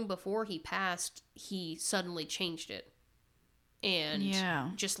too long before he passed, he suddenly changed it.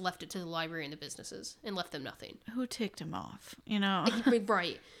 And just left it to the library and the businesses and left them nothing. Who ticked him off, you know?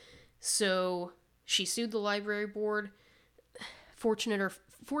 Right. So she sued the library board.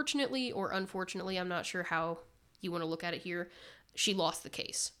 Fortunately or unfortunately, I'm not sure how you want to look at it here, she lost the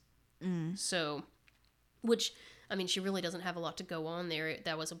case. So, which, I mean, she really doesn't have a lot to go on there.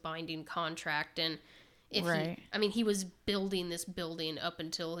 That was a binding contract. And he was building this building up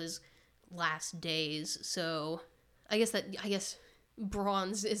until his last days. So I guess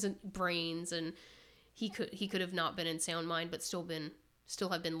bronze isn't brains, and he could have not been in sound mind, but still been still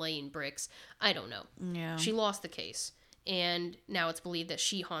have been laying bricks. I don't know. Yeah. She lost the case, and now it's believed that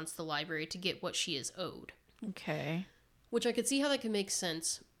she haunts the library to get what she is owed. Okay. Which I could see how that could make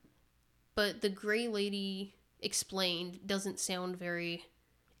sense, but the Gray Lady explained doesn't sound very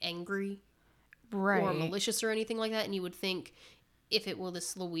angry Right. or malicious or anything like that, and you would think if it were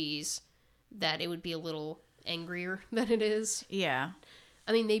this Louise that it would be a little angrier than it is. Yeah.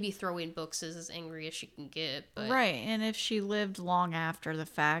 I mean, maybe throwing books is as angry as she can get, but... Right. And if she lived long after the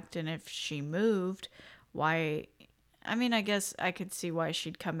fact, and if she moved, why... I mean, I guess I could see why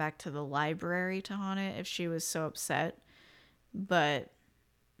she'd come back to the library to haunt it if she was so upset. But...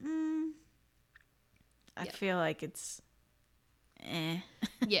 I feel like it's...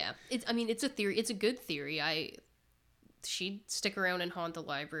 Yeah. It's a theory. It's a good theory. She'd stick around and haunt the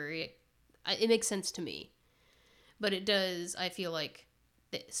library. It makes sense to me. But it does... I feel like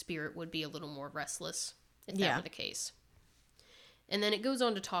the spirit would be a little more restless if that were the case. And then it goes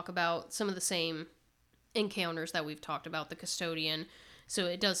on to talk about some of the same encounters that we've talked about, the custodian. So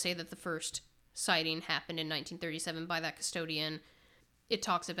it does say that the first sighting happened in 1937 by that custodian. It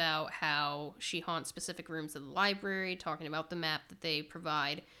talks about how she haunts specific rooms of the library, talking about the map that they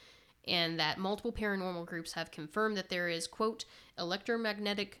provide, and that multiple paranormal groups have confirmed that there is, quote,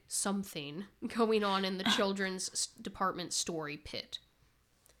 electromagnetic something going on in the children's department story pit.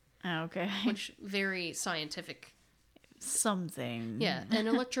 Okay. Which, very scientific. Something. Yeah, an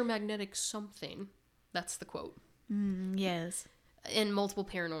electromagnetic something. That's the quote. Yes. And multiple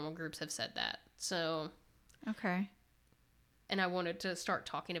paranormal groups have said that. So... Okay. And I wanted to start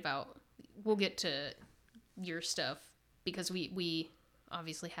talking about... We'll get to your stuff, because we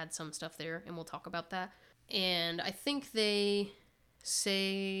obviously had some stuff there, and we'll talk about that. And I think they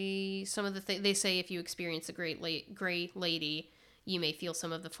say some of the things... They say if you experience the Gray Lady, you may feel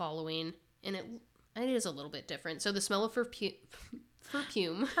some of the following. And it is a little bit different. So the smell of perfume...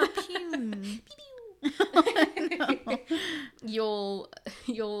 Perfume. You'll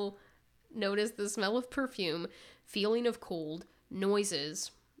notice the smell of perfume, feeling of cold, noises.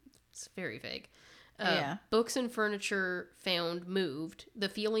 It's very vague. Books and furniture found moved, the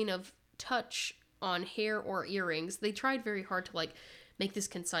feeling of touch on hair or earrings. They tried very hard to make this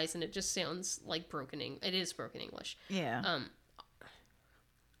concise, and it just sounds like it is broken English. Yeah.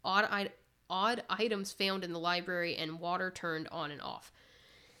 Odd items found in the library, and water turned on and off.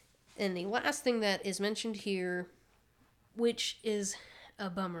 And the last thing that is mentioned here, which is a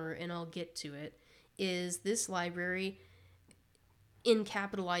bummer, and I'll get to it, is this library, in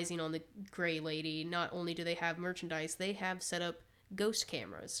capitalizing on the Gray Lady, not only do they have merchandise, they have set up ghost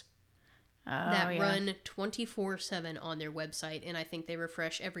cameras that run 24/7 on their website, and I think they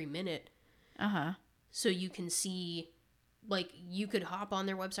refresh every minute. Uh-huh. So you can see, you could hop on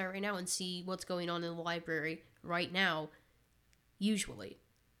their website right now and see what's going on in the library right now, usually.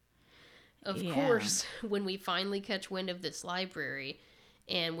 Of course, when we finally catch wind of this library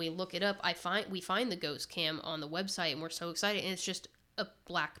and we look it up, we find the ghost cam on the website, and we're so excited, and it's just a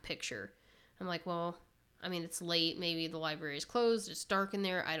black picture. I'm like, well, it's late, maybe the library is closed, it's dark in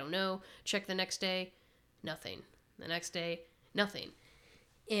there, I don't know. Check the next day, nothing. The next day, nothing.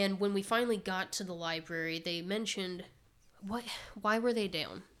 And when we finally got to the library, they mentioned, why were they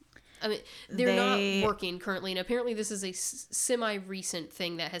down? They're not working currently, and apparently this is a semi-recent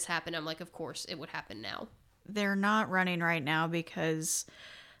thing that has happened. I'm like, of course, it would happen now. They're not running right now because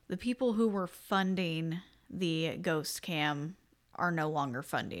the people who were funding the ghost cam are no longer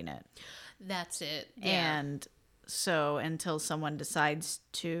funding it. That's it. Yeah. And so until someone decides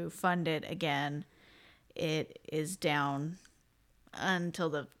to fund it again, it is down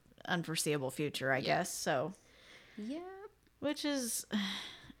until the unforeseeable future, I guess. So, yeah. Which is...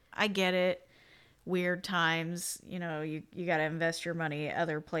 I get it. Weird times, you got to invest your money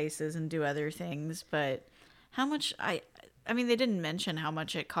other places and do other things. But how much they didn't mention how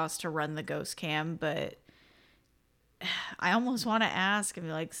much it costs to run the ghost cam, but I almost want to ask and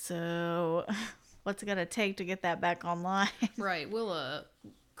be like, so what's it going to take to get that back online? Right. We'll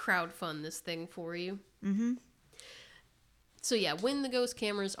crowdfund this thing for you. Mm-hmm. So yeah, when the ghost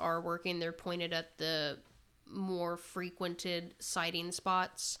cameras are working, they're pointed at the more frequented sighting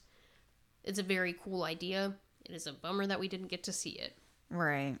spots. It's a very cool idea. It is a bummer that we didn't get to see it.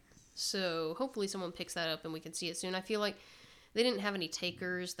 Right. So hopefully someone picks that up and we can see it soon. I feel like they didn't have any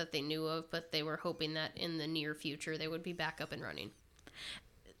takers that they knew of, but they were hoping that in the near future they would be back up and running.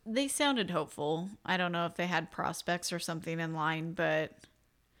 They sounded hopeful. I don't know if they had prospects or something in line, but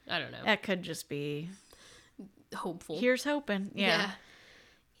I don't know. That could just be hopeful. Here's hoping. Yeah.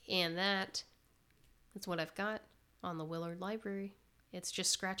 And that's what I've got on the Willard Library. It's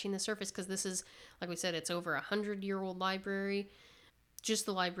just scratching the surface, because this is, like we said, it's over 100-year-old library. just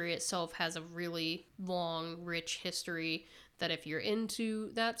the library itself has a really long, rich history that if you're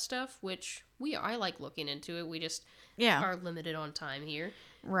into that stuff, which I like looking into it, we just Yeah. are limited on time here.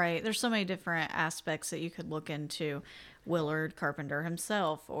 Right. There's so many different aspects that you could look into. Willard Carpenter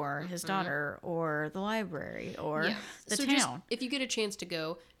himself, or his daughter, or the library, or the so town. Just, if you get a chance to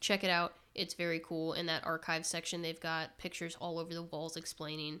go, check it out. It's very cool. In that archive section, they've got pictures all over the walls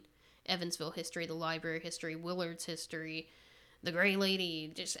explaining Evansville history, the library history, Willard's history, the Gray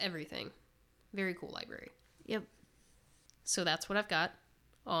Lady, just everything. Very cool library. Yep. So that's what I've got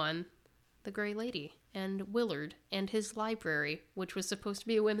on the Gray Lady and Willard and his library, which was supposed to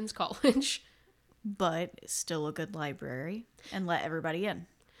be a women's college. But still a good library, and let everybody in.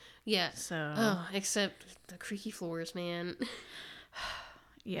 Yeah. So Except the creaky floors, man.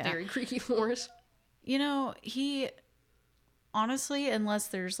 yeah. Very creaky floors. You know, he honestly, unless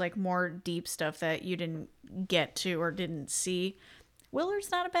there's like more deep stuff that you didn't get to or didn't see,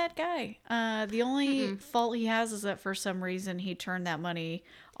 Willard's not a bad guy. The only fault he has is that for some reason he turned that money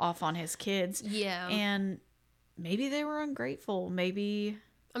off on his kids. Yeah. And maybe they were ungrateful. Maybe.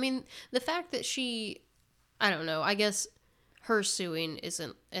 I mean, the fact that I don't know, I guess her suing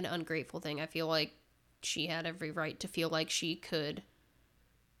isn't an ungrateful thing. I feel like she had every right to feel like she could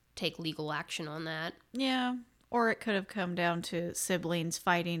take legal action on that. Yeah. Or it could have come down to siblings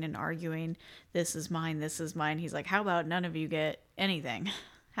fighting and arguing, this is mine, this is mine. He's like, how about none of you get anything?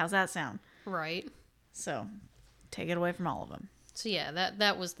 How's that sound? Right. So, take it away from all of them. So yeah,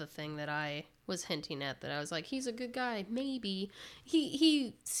 that was the thing that I was hinting at, that I was like, he's a good guy, maybe.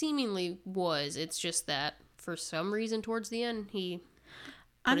 He seemingly was. It's just that for some reason towards the end he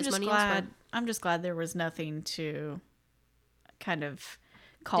put his money elsewhere. I'm just glad there was nothing to kind of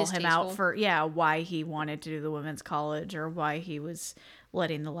call him out Distasteful. for why he wanted to do the women's college, or why he was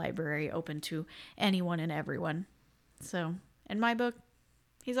letting the library open to anyone and everyone. So, in my book,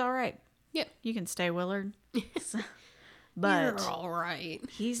 he's all right. Yeah. You can stay, Willard. But You're all right.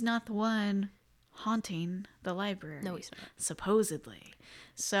 he's not the one haunting the library. No, he's not. Supposedly.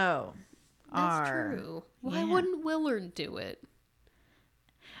 So, That's true. Why wouldn't Willard do it?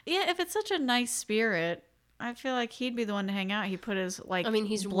 Yeah, if it's such a nice spirit, I feel like he'd be the one to hang out. He put his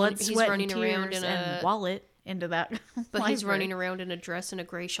He's blood, he's sweat, running and around tears in and a wallet into that. but he's library. running around in a dress and a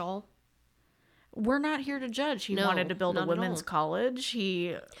gray shawl. We're not here to judge. He No, wanted to build a not at women's all. college.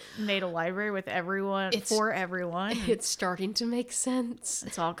 He made a library with everyone for everyone. It's starting to make sense.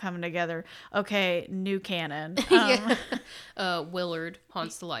 It's all coming together. Okay, new canon. Yeah. Willard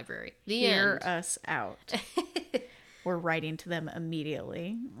haunts the library. The Hear end. us out. We're writing to them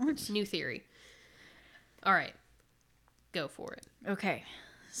immediately. New theory. All right. Go for it. Okay.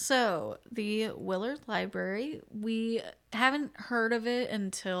 So, the Willard Library, we haven't heard of it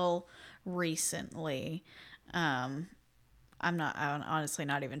until recently. I'm honestly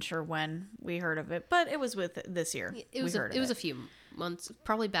not even sure when we heard of it, but it was with this year. It was a few months,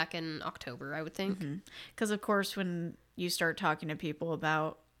 probably back in October, I would think. Because, of course, when you start talking to people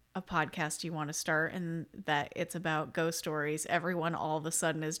about a podcast you want to start and that it's about ghost stories, everyone all of a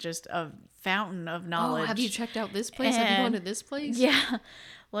sudden is just a fountain of knowledge. Oh, have you checked out this place? Have you gone to this place? Yeah,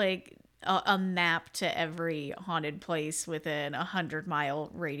 like a map to every haunted place within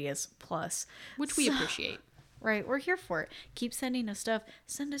 100-mile radius plus. Which we appreciate. Right, we're here for it. Keep sending us stuff.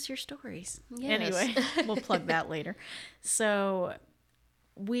 Send us your stories. Yes. Anyway, we'll plug that later. So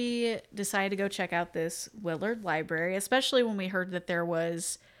we decided to go check out this Willard Library, especially when we heard that there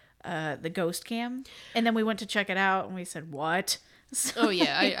was the ghost cam. And then we went to check it out and we said, what? So Oh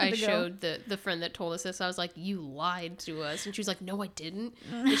yeah, we had I to go. showed the friend that told us this. I was like, "You lied to us," and she was like, "No, I didn't."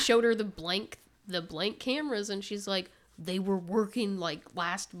 I showed her the blank cameras, and she's like, "They were working like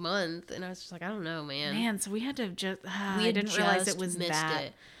last month," and I was just like, "I don't know, man." Man, so we had to just... We I had didn't realize it just was missed that.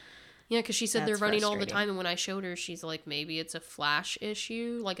 it. Yeah, because she said they're That's running all the frustrating. time, and when I showed her, she's like, maybe it's a Flash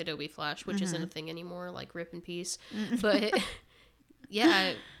issue, like Adobe Flash, which isn't a thing anymore, like rip in peace. But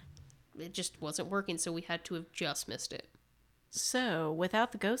yeah, it just wasn't working, so we had to have just missed it. So,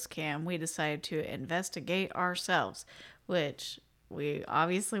 without the ghost cam, we decided to investigate ourselves, which we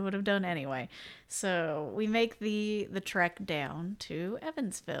obviously would have done anyway. So, we make the trek down to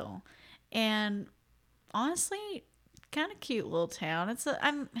Evansville. And honestly, kind of cute little town.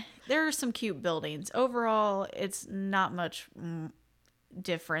 There are some cute buildings. Overall, it's not much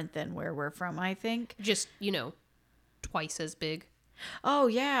different than where we're from, I think. Just, twice as big. Oh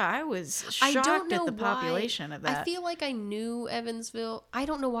yeah, I was I shocked don't know at the why. population of that. I feel like I knew Evansville. I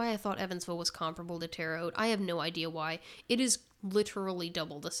don't know why I thought Evansville was comparable to Terre Haute. I have no idea why. It is literally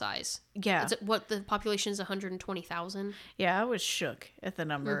double the size. Yeah. What the population is 120,000. Yeah, I was shook at the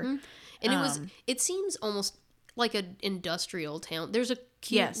number. And it seems almost like an industrial town. There's a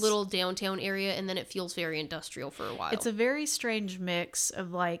cute Yes. little downtown area, and then it feels very industrial for a while. It's a very strange mix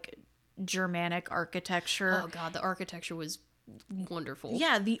of like Germanic architecture. Oh god, the architecture was wonderful.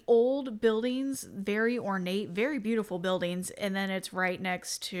 Yeah, the old buildings, very ornate, very beautiful buildings, and then it's right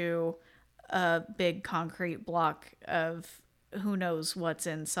next to a big concrete block of who knows what's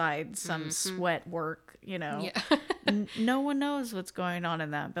inside, some sweat work, you know. Yeah. No one knows what's going on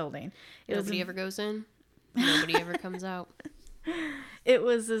in that building. Nobody ever goes in. Nobody ever comes out. It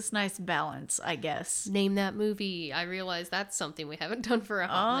was this nice balance, I guess. Name that movie. I realize that's something we haven't done for a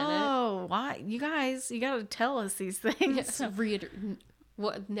hot minute. Oh, why? You guys, you gotta tell us these things. Yes,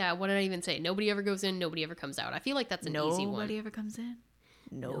 what? Now, what did I even say? Nobody ever goes in. Nobody ever comes out. I feel like that's an easy one. Nobody ever comes in.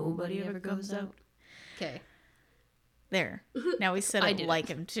 Nobody ever goes out. Okay. There. Now we said I it did like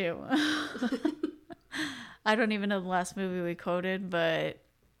him too. I don't even know the last movie we quoted, but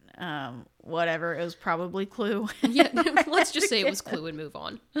whatever. It was probably Clue. Yeah, let's just say it was Clue and move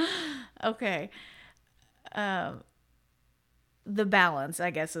on. Okay. The balance,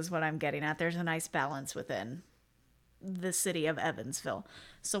 I guess, is what I'm getting at. There's a nice balance within the city of Evansville.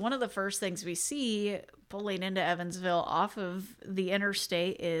 So one of the first things we see pulling into Evansville off of the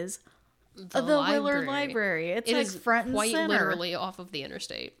interstate is the Willard Library. It's It like is front and quite center. literally off of the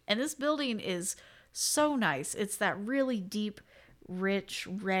interstate. And this building is so nice. It's that really deep, rich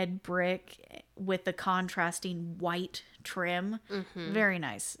red brick with the contrasting white trim. Very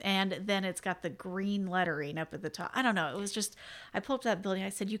nice. And then it's got the green lettering up at the top. I don't know. It was just, I pulled up that building. I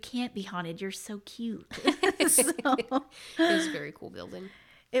said, you can't be haunted. You're so cute. So, It was a very cool building.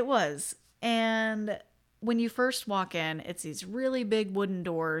 it was. And when you first walk in, it's these really big wooden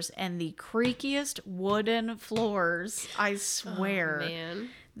doors and the creakiest wooden floors. I swear. Oh, man.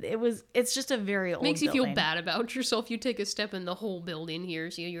 It's just a very old Makes you feel building. bad about yourself. You take a step and the whole building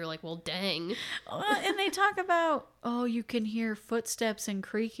hears you. You're like, well, dang. And they talk about, oh, you can hear footsteps and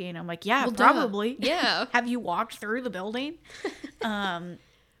creaking. I'm like, yeah, Well, duh. probably. Yeah. Have you walked through the building? And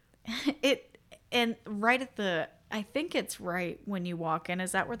right at I think it's right when you walk in.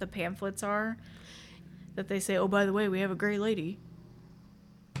 Is that where the pamphlets are? That they say, oh, by the way, we have a gray lady.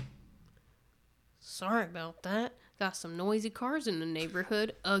 Sorry about that. Got some noisy cars in the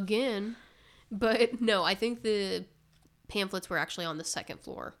neighborhood again. But no, I think the pamphlets were actually on the second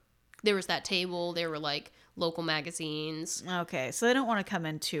floor. There was that table. There were like local magazines. Okay, so they don't want to come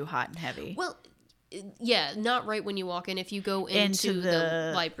in too hot and heavy. Well, yeah, not right when you walk in. If you go into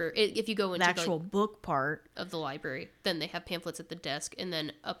the library, if you go into The actual book part. of the library, then they have pamphlets at the desk and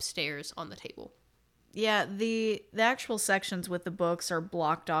then upstairs on the table. Yeah, the actual sections with the books are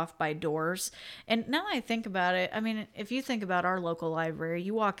blocked off by doors. And now that I think about it, I mean, if you think about our local library,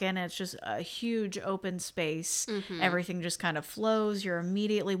 you walk in and it's just a huge open space. Everything just kind of flows. You're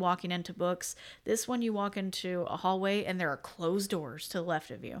immediately walking into books. This one, you walk into a hallway and there are closed doors to the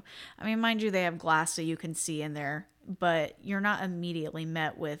left of you. I mean, mind you, they have glass so you can see in there, but you're not immediately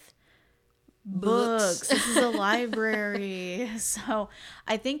met with books. This is a library. So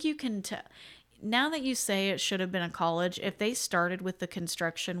I think you can tell. Now that you say it should have been a college, if they started with the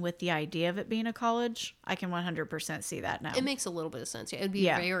construction with the idea of it being a college, I can 100% see that now. It makes a little bit of sense. Yeah, it'd be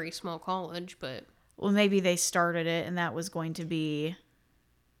a very small college, but Well, maybe they started it and that was going to be...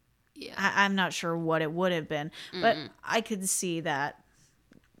 yeah. I'm not sure what it would have been, but I could see that,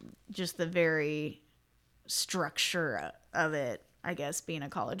 just the very structure of it, I guess, being a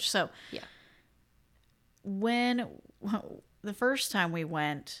college. So Yeah. when the first time we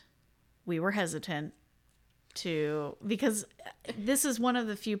went, we were hesitant because this is one of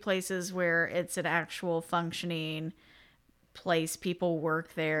the few places where it's an actual functioning place. People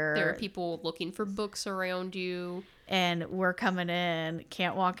work there. There are people looking for books around you. And we're coming in,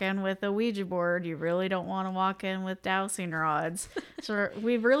 can't walk in with a Ouija board. You really don't want to walk in with dowsing rods. So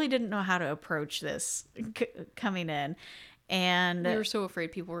we really didn't know how to approach this coming in. And We were so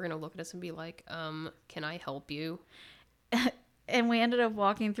afraid people were going to look at us and be like, can I help you? And we ended up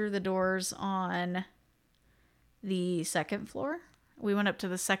walking through the doors on the second floor. We went up to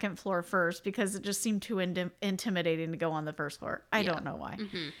the second floor first because it just seemed too intimidating to go on the first floor. I don't know why.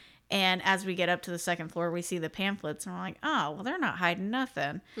 And as we get up to the second floor, we see the pamphlets and we're like, oh, well, they're not hiding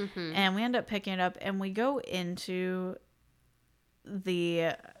nothing. And we end up picking it up and we go into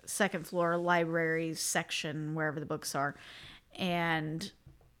the second floor library section, wherever the books are. And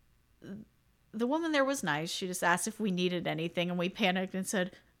the woman there was nice. She just asked if we needed anything, and we panicked and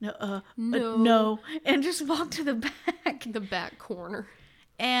said, no, and just walked to the back. The back corner.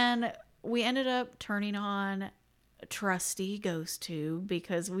 And we ended up turning on trusty ghost tube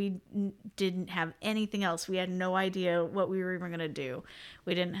because we didn't have anything else. We had no idea what we were even going to do.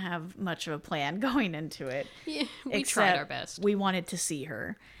 We didn't have much of a plan going into it. Yeah, we tried our best. We wanted to see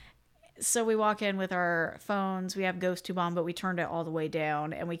her. So we walk in with our phones. We have ghost tube on, but we turned it all the way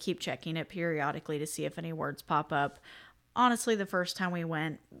down, and we keep checking it periodically to see if any words pop up. Honestly, the first time we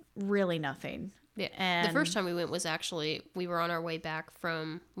went, really nothing. Yeah, And the first time we went was actually, we were on our way back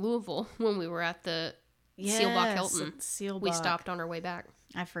from Louisville when we were at the Sealbach Hilton. Sealbach. We stopped on our way back.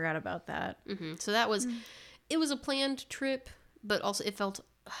 I forgot about that. So that was, it was a planned trip, but also it felt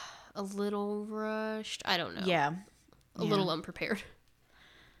a little rushed. I don't know. Yeah. A little unprepared.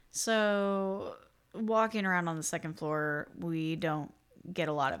 So walking around on the second floor, we don't get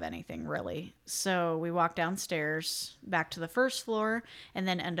a lot of anything really. So we walk downstairs back to the first floor and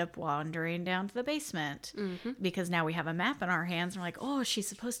then end up wandering down to the basement because now we have a map in our hands. And we're like, oh, she's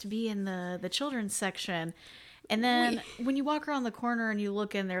supposed to be in the children's section. And then when you walk around the corner and you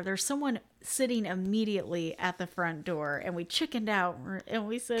look in there, there's someone sitting immediately at the front door, and we chickened out and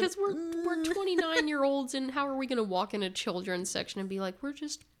we said, Because we're 29-year-olds, and how are we going to walk in a children's section and be like, we're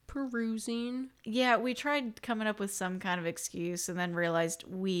just perusing? yeah, we tried coming up with some kind of excuse and then realized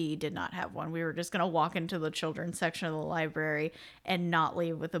we did not have one. We were just going to walk into the children's section of the library and not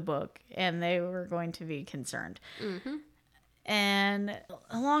leave with a book, and they were going to be concerned. And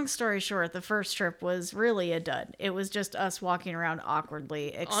long story short, the first trip was really a dud. It was just us walking around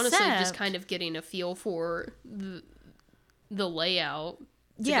awkwardly. Honestly, just kind of getting a feel for the layout to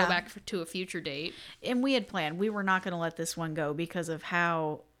Yeah. go back to a future date. And we had planned. We were not going to let this one go because of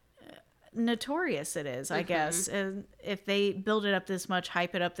how notorious it is, I guess. And if they build it up this much,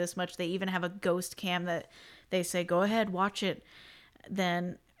 hype it up this much, they even have a ghost cam that they say, go ahead, watch it,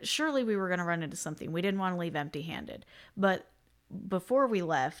 then surely we were going to run into something. We didn't want to leave empty-handed. But before we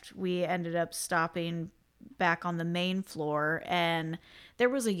left, we ended up stopping back on the main floor, and there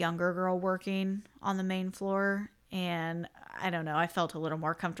was a younger girl working on the main floor, and I don't know, I felt a little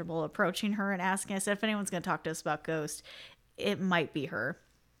more comfortable approaching her and asking. I said, if anyone's going to talk to us about ghosts, it might be her.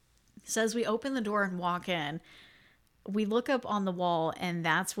 So as we open the door and walk in, we look up on the wall, and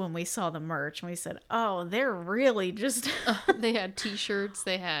that's when we saw the merch, and we said, oh, they're really just They had t-shirts,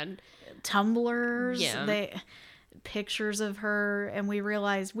 they had tumblers, Yeah. pictures of her, and we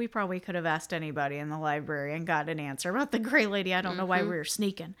realized we probably could have asked anybody in the library and got an answer about the gray lady. I don't know why we were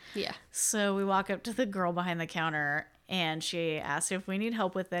sneaking. yeah. So we walk up to the girl behind the counter, and she asks if we need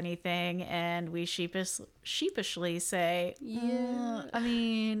help with anything, and we sheepishly say, yeah, I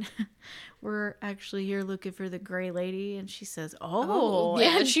mean, we're actually here looking for the gray lady. And she says, oh,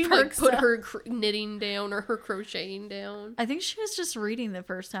 yeah. and She like perks put up. her knitting down or her crocheting down. I think she was just reading the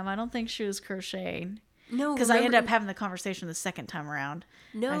first time. I don't think she was crocheting. No, Because I ended up having the conversation the second time around.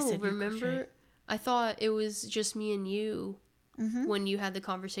 No, I said, "You remember? crochet." I thought it was just me and you when you had the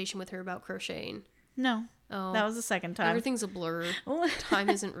conversation with her about crocheting. No, Oh, that was the second time. everything's a blur. Time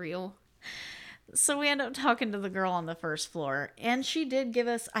isn't real. So we end up talking to the girl on the first floor, and she did give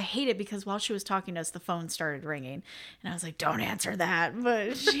us, I hate it because while she was talking to us, the phone started ringing, and I was like, don't answer that,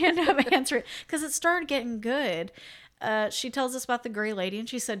 but she ended up answering because it started getting good. She tells us about the gray lady, and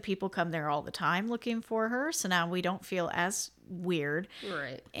she said people come there all the time looking for her, so now we don't feel as weird.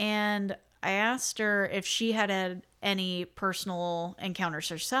 Right. And I asked her if she had any personal encounters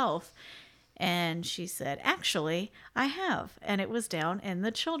herself, and she said, actually, I have. And it was down in the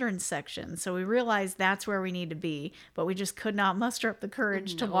children's section. So we realized that's where we need to be, but we just could not muster up the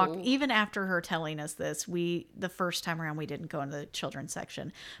courage to walk. No. Even after her telling us this, the first time around, we didn't go into the children's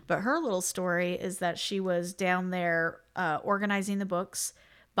section. But her little story is that she was down there organizing the books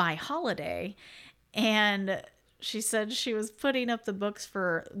by holiday. And she said she was putting up the books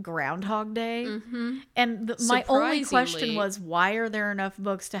for Groundhog Day. And my only question Surprisingly- was, why are there enough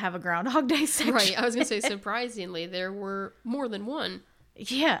books to have a Groundhog Day section? Right. I was going to say, surprisingly, there were more than one.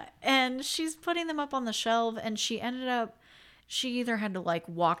 Yeah. And she's putting them up on the shelf, and she either had to like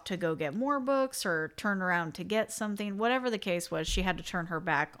walk to go get more books or turn around to get something. Whatever the case was, she had to turn her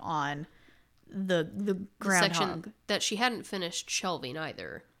back on the groundhog. Section that she hadn't finished shelving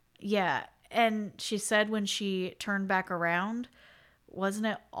either. Yeah. And she said when she turned back around, wasn't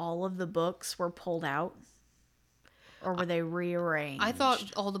it all of the books were pulled out? Or were they rearranged? I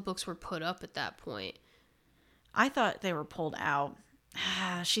thought all the books were put up at that point. I thought they were pulled out.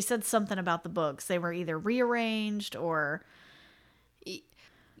 She said something about the books. They were either rearranged or...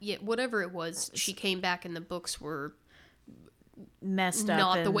 Yeah, whatever it was, she came back and the books were messed up.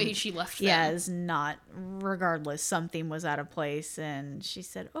 Not the and- way she left them. Yeah, is not. Regardless, something was out of place, and she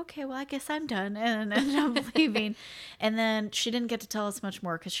said, "Okay, well, I guess I'm done," and ended up leaving. And then she didn't get to tell us much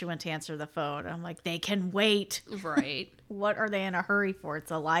more because she went to answer the phone. I'm like, they can wait. Right. What are they in a hurry for?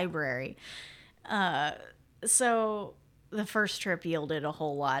 It's a library. So the first trip yielded a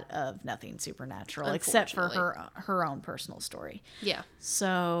whole lot of nothing supernatural, except for her own personal story. Yeah.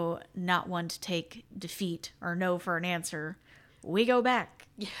 So, not one to take defeat or no for an answer, we go back.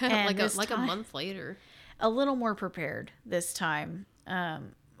 Yeah, And like a month later. a little more prepared this time.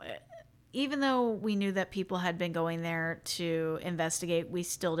 Even though we knew that people had been going there to investigate, we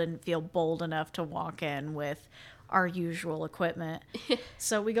still didn't feel bold enough to walk in with our usual equipment.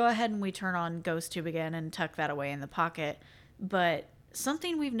 So we go ahead and we turn on GhostTube again and tuck that away in the pocket. But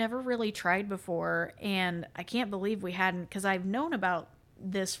something we've never really tried before, and I can't believe we hadn't, because I've known about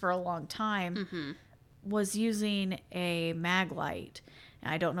this for a long time, was using a mag light.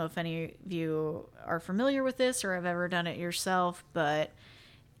 And I don't know if any of you are familiar with this or have ever done it yourself, but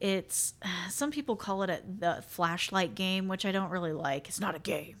it's, some people call it the flashlight game, which I don't really like. It's not a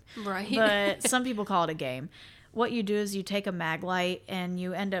game. Right. But some people call it a game. What you do is you take a mag light and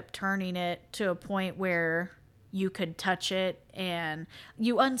you end up turning it to a point where you could touch it, and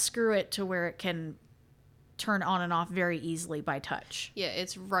you unscrew it to where it can turn on and off very easily by touch. Yeah,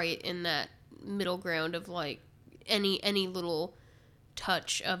 it's right in that middle ground of like any little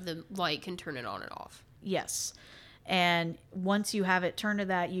touch of the light can turn it on and off. Yes. And once you have it turned to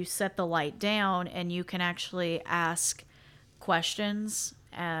that, you set the light down and you can actually ask questions.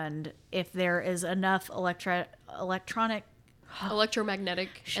 And if there is enough electromagnetic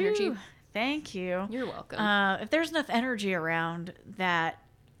energy. Phew, thank you. You're welcome. If there's enough energy around that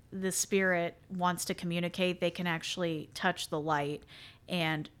the spirit wants to communicate, they can actually touch the light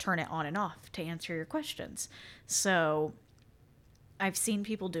and turn it on and off to answer your questions. So I've seen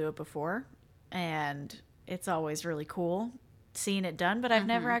people do it before, and it's always really cool seeing it done, but I've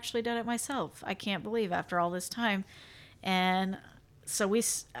never actually done it myself. I can't believe after all this time. And so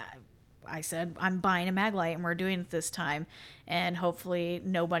I said, I'm buying a mag light and we're doing it this time. And hopefully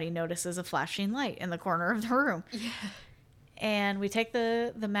nobody notices a flashing light in the corner of the room. Yeah. And we take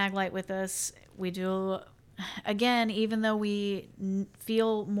the mag light with us. We do, again, even though we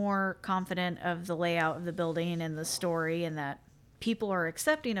feel more confident of the layout of the building and the story and that people are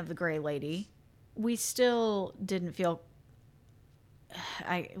accepting of the Gray Lady, we still didn't feel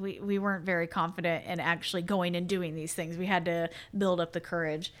we weren't very confident in actually going and doing these things. We had to build up the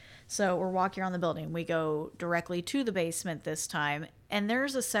courage. So we're walking around the building. We go directly to the basement this time. And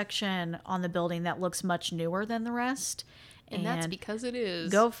there's a section on the building that looks much newer than the rest. And that's because it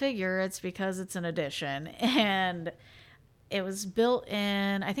is. Go figure, it's because it's an addition. And it was built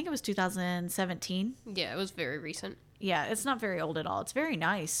in, I think it was 2017. Yeah, it was very recent. Yeah, it's not very old at all. It's very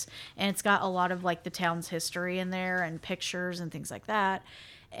nice. And it's got a lot of like the town's history in there and pictures and things like that.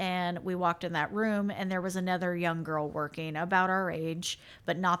 And we walked in that room and there was another young girl working about our age,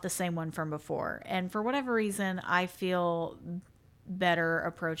 but not the same one from before. And for whatever reason, I feel better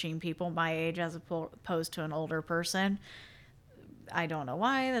approaching people my age as opposed to an older person. I don't know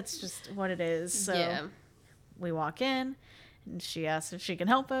why. That's just what it is. So yeah. We walk in and she asked if she can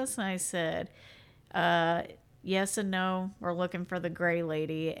help us. And I said, yes and no. We're looking for the Gray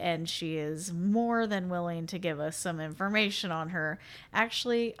Lady, and she is more than willing to give us some information on her.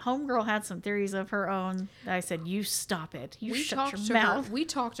 Actually, Homegirl had some theories of her own. I said, you stop it. You shut your mouth. We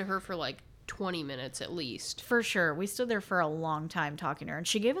talked to her for like 20 minutes at least. For sure. We stood there for a long time talking to her, and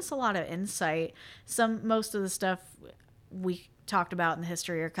she gave us a lot of insight. Most of the stuff we talked about in the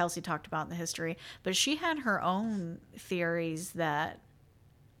history, or Kelsey talked about in the history, but she had her own theories that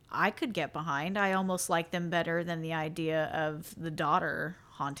I could get behind. I almost like them better than the idea of the daughter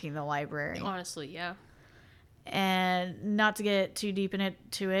haunting the library. Honestly, yeah. And not to get too deep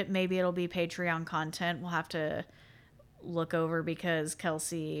into it, maybe it'll be Patreon content. We'll have to look over because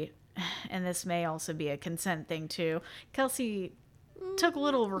Kelsey, and this may also be a consent thing too, Kelsey took a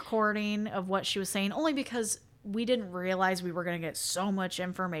little recording of what she was saying, only because we didn't realize we were going to get so much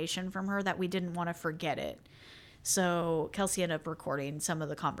information from her that we didn't want to forget it. So Kelsey ended up recording some of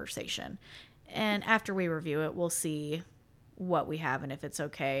the conversation. And after we review it, we'll see what we have and if it's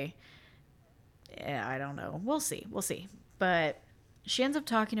okay. Yeah, I don't know. We'll see. But she ends up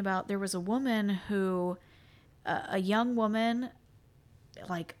talking about there was a woman who, a young woman,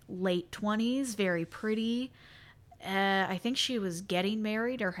 like late 20s, very pretty. I think she was getting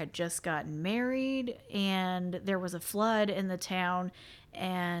married or had just gotten married. And there was a flood in the town.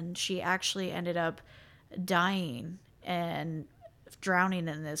 And she actually ended up dying and drowning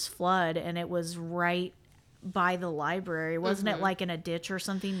in this flood, and it was right by the library. Wasn't it like in a ditch or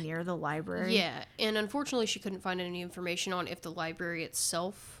something near the library? Yeah, and unfortunately she couldn't find any information on if the library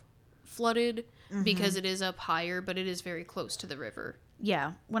itself flooded because it is up higher, but it is very close to the river.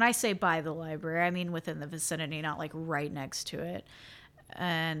 Yeah. When I say by the library, I mean within the vicinity, not like right next to it.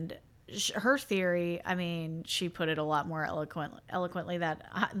 And her theory, I mean, she put it a lot more eloquently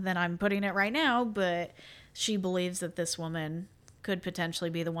than I'm putting it right now, but she believes that this woman could potentially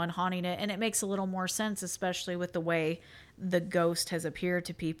be the one haunting it. And it makes a little more sense, especially with the way the ghost has appeared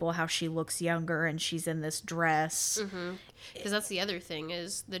to people, how she looks younger and she's in this dress. Because that's the other thing,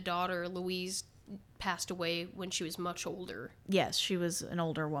 is the daughter, Louise, passed away when she was much older. Yes, she was an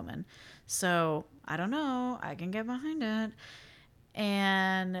older woman. So, I don't know. I can get behind it.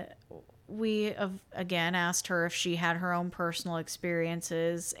 And we, again, asked her if she had her own personal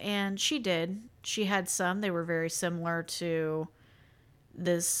experiences. And she did. She had some. They were very similar to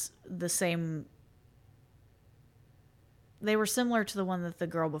they were similar to the one that the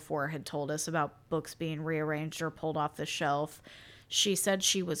girl before had told us about books being rearranged or pulled off the shelf. She said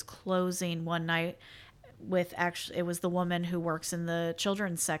she was closing one night with, actually, it was the woman who works in the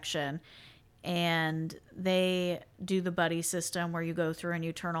children's section, and they do the buddy system where you go through and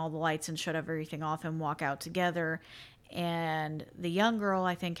you turn all the lights and shut everything off and walk out together. And the young girl,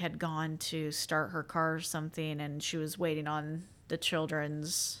 I think, had gone to start her car or something, and she was waiting on the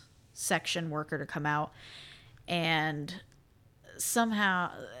children's section worker to come out. And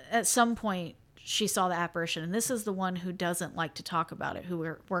somehow, at some point, she saw the apparition. And this is the one who doesn't like to talk about it,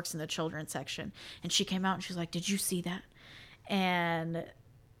 who works in the children's section. And she came out and she was like, "Did you see that?" And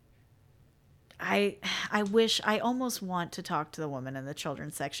I almost want to talk to the woman in the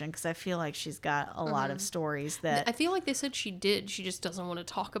children's section, because I feel like she's got a lot of stories that I feel like they said she did. She just doesn't want to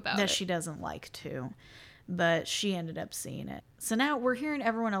talk about it. she doesn't like to. But she ended up seeing it. So now we're hearing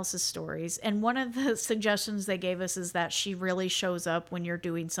everyone else's stories. And one of the suggestions they gave us is that she really shows up when you're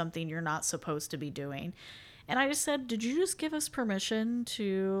doing something you're not supposed to be doing. And I just said, did you just give us permission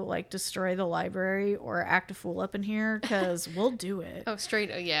to, like, destroy the library or act a fool up in here? Because we'll do it. Oh, straight,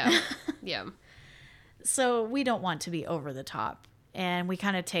 yeah. Yeah. So we don't want to be over the top. And we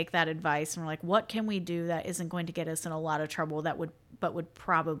kind of take that advice and we're like, what can we do that isn't going to get us in a lot of trouble but would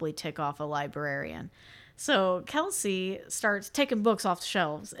probably tick off a librarian? So Kelsey starts taking books off the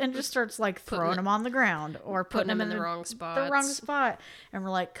shelves and just starts like throwing them on the ground or putting them in the wrong spot. The wrong spot. And we're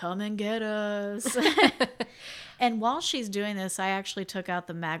like, come and get us. And while she's doing this, I actually took out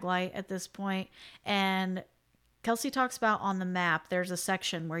the mag light at this point. And Kelsey talks about on the map, there's a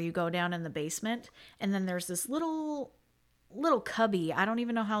section where you go down in the basement. And then there's this little cubby. I don't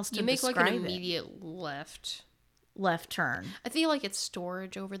even know how else to describe it. You make like an it. immediate left turn. I feel like it's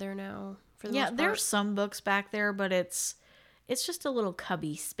storage over there now. For the most part. There's some books back there, but it's just a little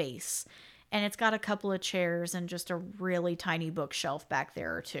cubby space. And it's got a couple of chairs and just a really tiny bookshelf back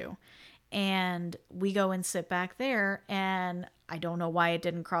there or two. And we go and sit back there, and I don't know why it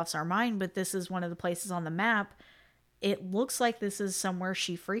didn't cross our mind, but this is one of the places on the map. It looks like this is somewhere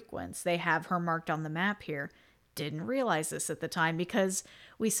she frequents. They have her marked on the map here. Didn't realize this at the time because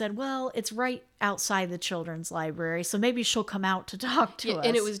we said, well, it's right outside the children's library, so maybe she'll come out to talk to us.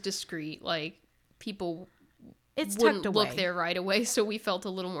 And it was discreet. Like, people wouldn't tucked away. Look there right away, so we felt a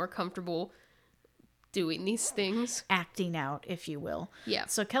little more comfortable doing these things. Acting out, if you will. Yeah.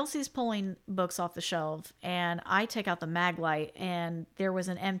 So Kelsey's pulling books off the shelf, and I take out the mag light, and there was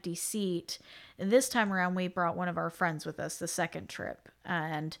an empty seat. And this time around, we brought one of our friends with us the second trip,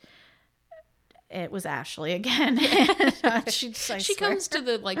 and it was Ashley again. She comes to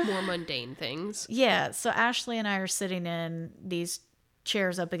the like more mundane things. Yeah, so Ashley and I are sitting in these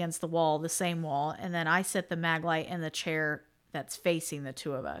chairs up against the wall, the same wall, and then I sit the mag light in the chair that's facing the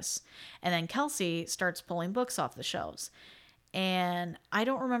two of us. And then Kelsey starts pulling books off the shelves. And I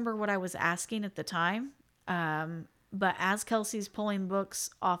don't remember what I was asking at the time, but as Kelsey's pulling books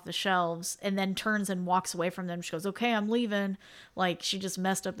off the shelves and then turns and walks away from them, she goes, "Okay, I'm leaving." Like, she just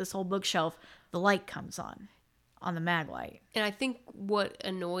messed up this whole bookshelf. The light comes on the mag light. And I think what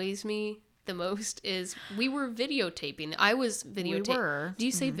annoys me the most is we were videotaping. I was videotaping. We were. Do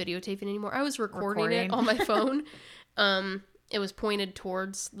you say videotaping anymore? I was recording it on my phone. It was pointed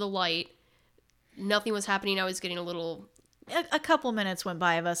towards the light. Nothing was happening. I was getting a little... A couple minutes went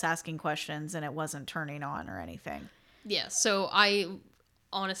by of us asking questions, and it wasn't turning on or anything. Yeah, so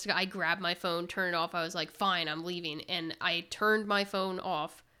honestly, I grabbed my phone, turned it off. I was like, fine, I'm leaving. And I turned my phone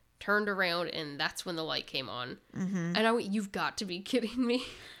off, turned around, and that's when the light came on. Mm-hmm. And I went, "You've got to be kidding me."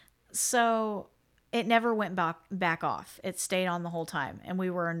 So it never went back off. It stayed on the whole time, and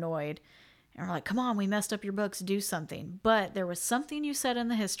we were annoyed. And we're like, come on, we messed up your books, do something. But there was something you said in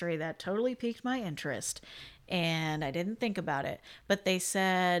the history that totally piqued my interest. And I didn't think about it. But they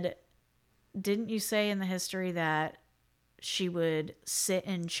said, didn't you say in the history that she would sit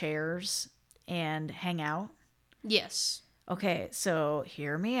in chairs and hang out? Yes. Okay, so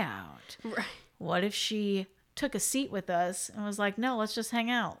hear me out. Right. What if she took a seat with us and was like, no, let's just hang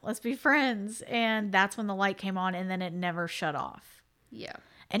out. Let's be friends. And that's when the light came on and then it never shut off. Yeah.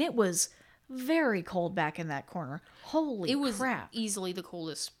 And it was very cold back in that corner. Holy It was crap. easily the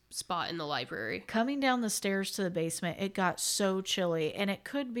coldest spot in the library. Coming down the stairs to the basement, it got so chilly. And it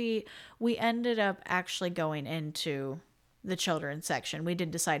could be, we ended up actually going into the children's section. We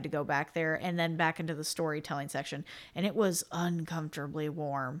did decide to go back there and then back into the storytelling section. And it was uncomfortably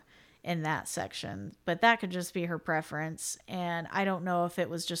warm in that section. But that could just be her preference. And I don't know if it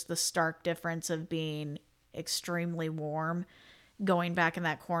was just the stark difference of being extremely warm going back in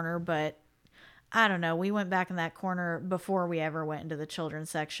that corner, but I don't know. We went back in that corner before we ever went into the children's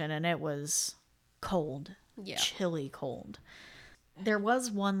section, and it was cold. Yeah. Chilly cold. There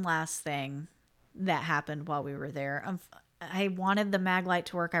was one last thing that happened while we were there. I wanted the mag light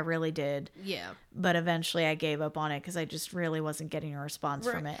to work. I really did. Yeah. But eventually I gave up on it because I just really wasn't getting a response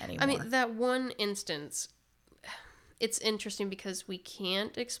from it anymore. I mean, that one instance, it's interesting because we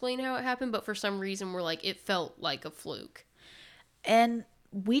can't explain how it happened, but for some reason we're like, it felt like a fluke. And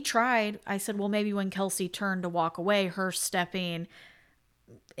we tried. I said, well, maybe when Kelsey turned to walk away, her stepping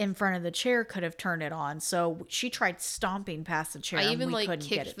in front of the chair could have turned it on. So she tried stomping past the chair. I even and we like couldn't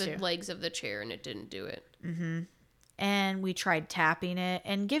get kicked it the to. legs of the chair and it didn't do it. And we tried tapping it,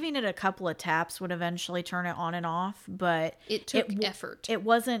 and giving it a couple of taps would eventually turn it on and off. But It took effort. It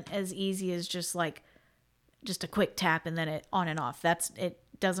wasn't as easy as just a quick tap and then it on and off. It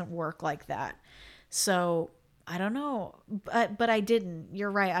doesn't work like that. So I don't know, but I didn't.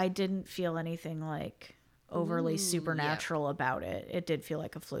 You're right. I didn't feel anything like overly supernatural about it. It did feel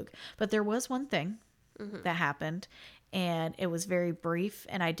like a fluke. But there was one thing that happened, and it was very brief,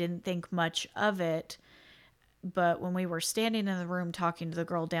 and I didn't think much of it. But when we were standing in the room talking to the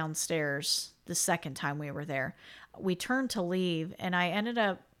girl downstairs the second time we were there, we turned to leave, and I ended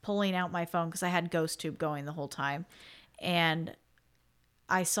up pulling out my phone because I had GhostTube going the whole time, and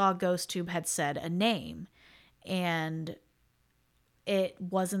I saw GhostTube had said a name. And it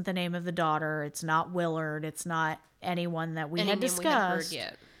wasn't the name of the daughter. It's not Willard. It's not anyone that we had discussed. We hadn't heard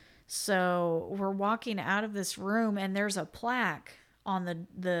yet. So we're walking out of this room, and there's a plaque on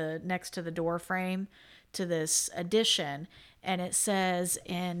the next to the door frame to this addition, and it says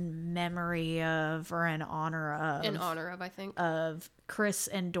in memory of, or in honor of, I think, of Chris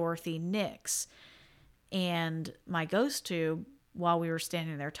and Dorothy Nix. And my GhostTube, while we were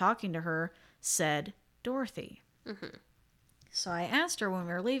standing there talking to her, said Dorothy. So I asked her when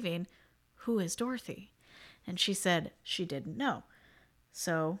we were leaving, who is Dorothy? And she said she didn't know.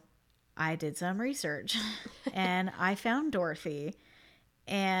 So I did some research and I found Dorothy,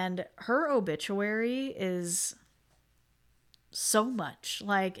 and her obituary is so much.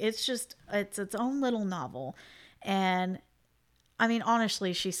 Like, it's its own little novel. And I mean,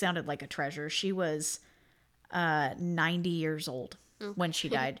 honestly, she sounded like a treasure. She was 90 years old when she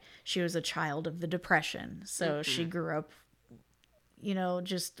died. She was a child of the Depression. So she grew up,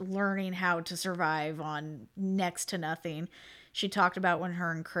 just learning how to survive on next to nothing. She talked about when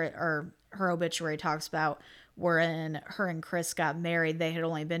her obituary talks about when her and Chris got married, they had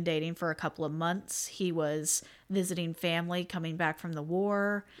only been dating for a couple of months. He was visiting family coming back from the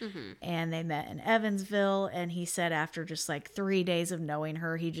war, and they met in Evansville. And he said after just like 3 days of knowing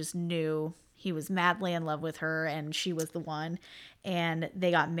her, he just knew he was madly in love with her and she was the one. And they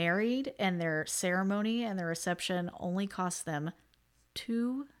got married, and their ceremony and their reception only cost them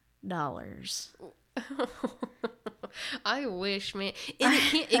 $2. I wish, man. And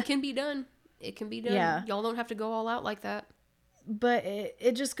it can be done. It can be done. Yeah. Y'all don't have to go all out like that. But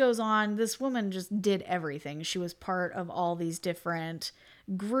it just goes on. This woman just did everything. She was part of all these different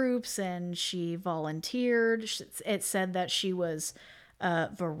groups, and she volunteered. It said that she was a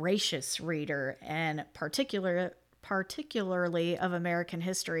voracious reader, and particularly of American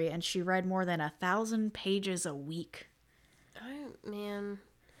history, and she read more than 1,000 pages a week. Man,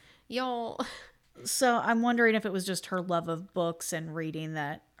 y'all. So I'm wondering if it was just her love of books and reading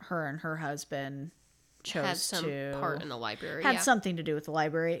that her and her husband chose had some to part in the library. had something to do with the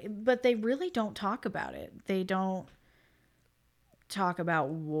library, but they really don't talk about it. They don't talk about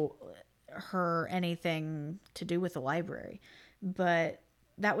her anything to do with the library. But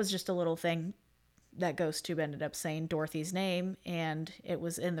that was just a little thing that GhostTube ended up saying Dorothy's name, and it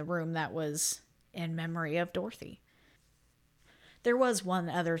was in the room that was in memory of Dorothy. There was one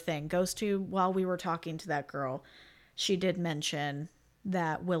other thing. GhostTube, while we were talking to that girl, she did mention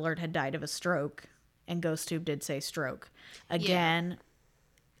that Willard had died of a stroke, and GhostTube did say stroke. Again,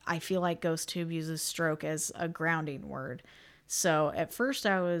 I feel like GhostTube uses stroke as a grounding word. So at first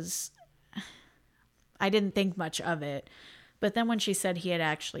I didn't think much of it. But then when she said he had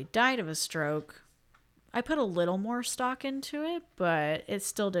actually died of a stroke, I put a little more stock into it, but it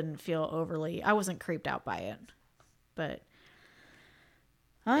still didn't feel overly, I wasn't creeped out by it. But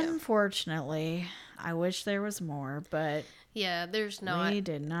unfortunately, I wish there was more, but Yeah, there's not. we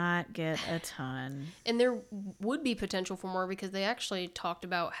did not get a ton. And there would be potential for more because they actually talked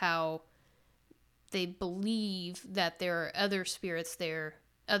about how they believe that there are other spirits there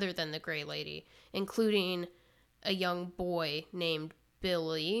other than the Gray Lady, including a young boy named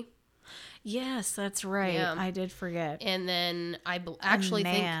Billy. Yes, that's right. Yeah. I did forget. And then actually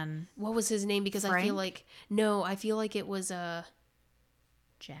think, man. what was his name? Because I Frank? feel like, no, I feel like it was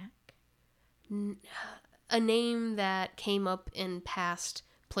Jack? a name that came up in past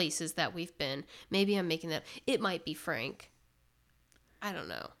places that we've been. Maybe I'm making that. It might be Frank. I don't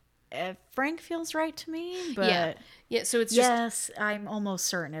know. Frank feels right to me, but Yeah, so it's just... yes, I'm almost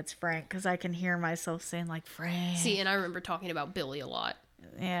certain it's Frank because I can hear myself saying like Frank. See, and I remember talking about Billy a lot.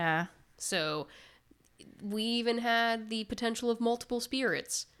 Yeah. So we even had the potential of multiple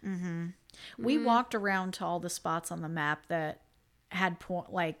spirits. We walked around to all the spots on the map that had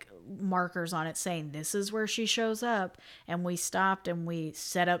markers on it saying this is where she shows up, and we stopped and we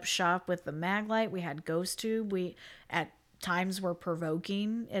set up shop with the mag light. We had GhostTube. We at times were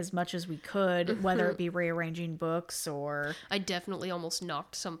provoking as much as we could, whether it be rearranging books or I definitely almost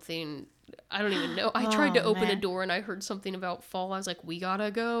knocked something. I don't even know. I tried to open a door and I heard something about fall. I was like, we gotta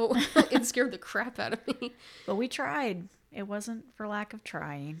go. It scared the crap out of me. but we tried. It wasn't for lack of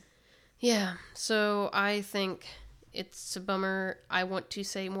trying. Yeah, so I think it's a bummer. I want to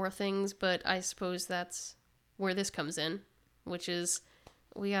say more things, but I suppose that's where this comes in, which is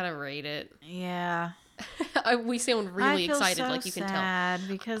we gotta rate it. Yeah. We sound really I feel excited, so like you can tell. sad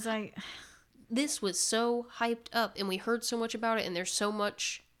because This was so hyped up, and we heard so much about it, and there's so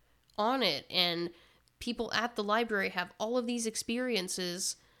much on it, and people at the library have all of these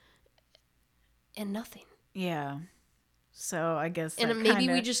experiences, and nothing. yeah. So I guess And that maybe we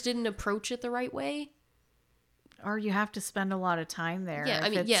kinda- just didn't approach it the right way. or you have to spend a lot of time there. Yeah, I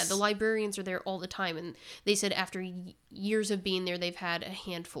if mean, yeah, it's- the librarians are there all the time, and they said after years of being there, they've had a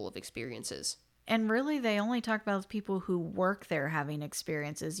handful of experiences. And really, they only talk about the people who work there having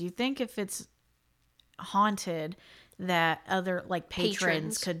experiences. You think if it's haunted, that other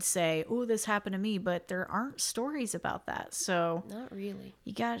patrons could say, "Oh, this happened to me," but there aren't stories about that. So Not really.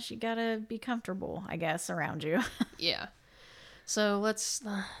 you gotta be comfortable, I guess, around you. Yeah. So let's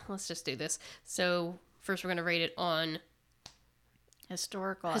just do this. So first, we're gonna rate it on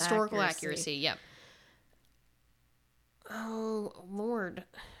Historical accuracy. Yep. Oh Lord,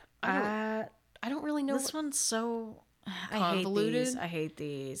 I don't really know. This one's so Convoluted? I hate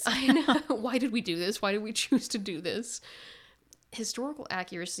these. I know. Why did we do this? Why did we choose to do this? Historical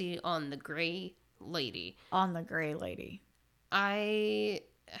accuracy on the Gray Lady. On the Gray Lady. I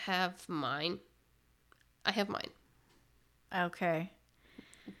have mine. Okay.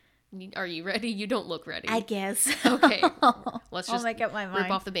 Are you ready? You don't look ready. I guess. Okay. Let's I'll just make up my mind.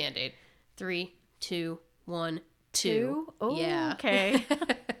 rip off the Band-Aid. 3, 2, 1, 2. Two? Oh, Yeah. okay.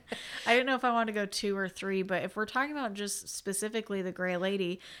 I didn't know if I wanted to go 2 or 3, but if we're talking about just specifically the Gray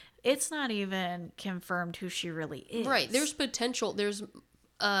Lady, it's not even confirmed who she really is. Right. There's potential. There's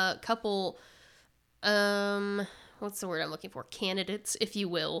a couple, what's the word I'm looking for? Candidates, if you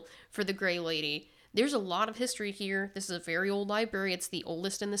will, for the Gray Lady. There's a lot of history here. This is a very old library. It's the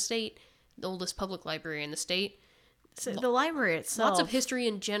oldest in the state, the oldest public library in the state. So the library itself. Lots of history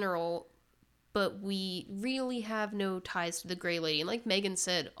in general, but we really have no ties to the Gray Lady. And like Megan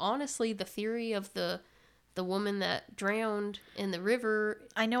said, honestly, the theory of the woman that drowned in the river.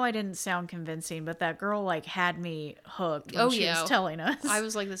 I know I didn't sound convincing, but that girl had me hooked when Oh, she yeah. was telling us. I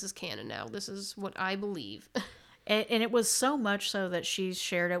was like, this is canon now. This is what I believe. And it was so much so that she's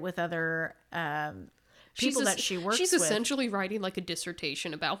shared it with other people that she works She's with. essentially writing like a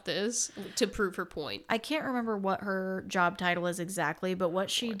dissertation about this to prove her point. I can't remember what her job title is exactly, but what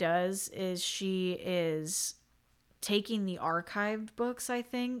she does is she is taking the archived books, I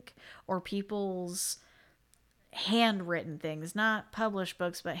think, or people's handwritten things, not published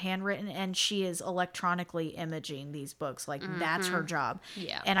books, but handwritten, and she is electronically imaging these books. That's her job.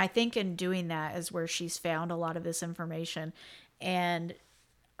 Yeah. And I think in doing that is where she's found a lot of this information. And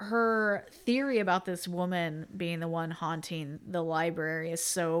her theory about this woman being the one haunting the library is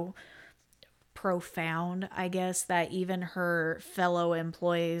so profound, I guess, that even her fellow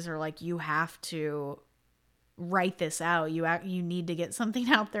employees are like, you have to write this out. You need to get something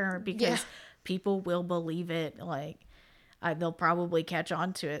out there because Yeah. people will believe it. Like, they'll probably catch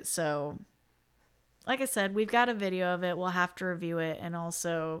on to it. So, like I said, we've got a video of it. We'll have to review it and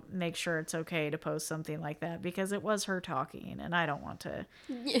also make sure it's okay to post something like that because it was her talking, and I don't want to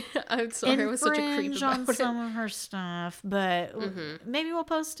Yeah, I'm sorry. I was such a creep infringe about on it. some of her stuff. But maybe we'll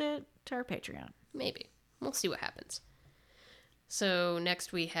post it to our Patreon. Maybe. We'll see what happens. So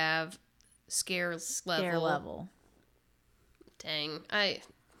next we have scares level. Scare level. Dang.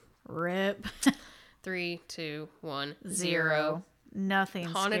 Rip. 3, 2, 1, 0. 0. Nothing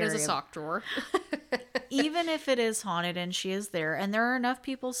Haunted scary. as a sock drawer. Even if it is haunted and she is there, and there are enough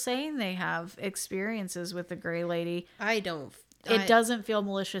people saying they have experiences with the Gray Lady, it doesn't feel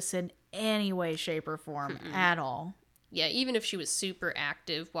malicious in any way, shape, or form at all. Yeah, even if she was super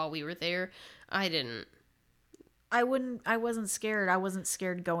active while we were there, I wasn't scared. I wasn't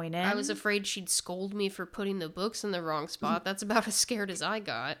scared going in. I was afraid she'd scold me for putting the books in the wrong spot. That's about as scared as I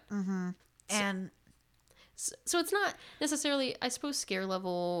got. And So it's not necessarily, I suppose scare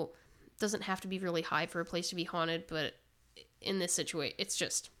level doesn't have to be really high for a place to be haunted, but in this situation,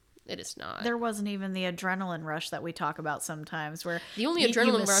 it is not. there wasn't even the adrenaline rush that we talk about sometimes where The only you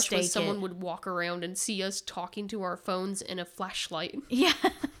adrenaline rush mistake was someone it. would walk around and see us talking to our phones in a flashlight. Yeah.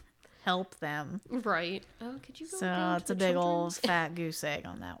 Help them. Right. Oh, could you go So down it's to a the big old children's? fat goose egg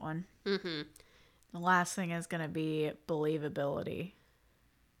on that one. Mm-hmm. The last thing is going to be believability.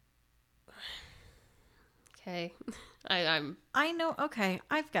 Okay. I know. Okay,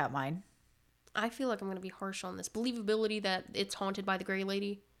 I've got mine. I feel like I'm going to be harsh on this. Believability that it's haunted by the Gray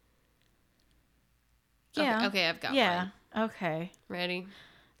Lady. Yeah. Okay, I've got Yeah. mine. Okay. Ready?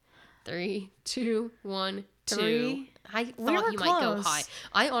 3, 2, 1, 2. 3. I We thought were you might go close. high.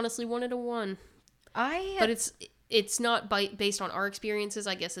 I honestly wanted a 1. But it's not based on our experiences.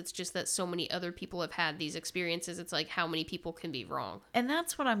 I guess it's just that so many other people have had these experiences. It's like how many people can be wrong. And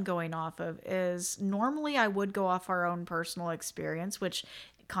that's what I'm going off of is normally I would go off our own personal experience, which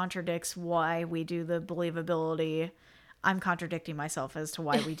contradicts why we do the believability. I'm contradicting myself as to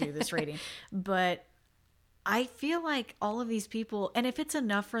why we do this rating. But I feel like all of these people, and if it's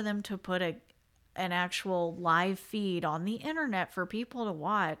enough for them to put an actual live feed on the internet for people to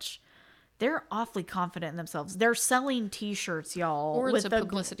watch, they're awfully confident in themselves. They're selling t-shirts, y'all. Or it's with a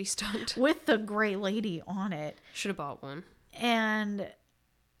publicity stunt. with the Gray Lady on it. Should have bought one. And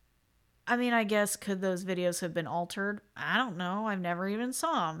I mean, I guess could those videos have been altered? I don't know. I've never even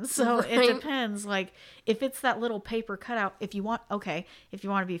saw them. So Right. it depends. Like if it's that little paper cutout, if you want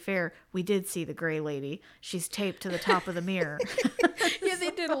to be fair, we did see the Gray Lady. She's taped to the top of the mirror. Yeah,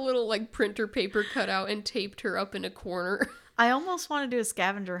 they did a little like printer paper cutout and taped her up in a corner. I almost want to do a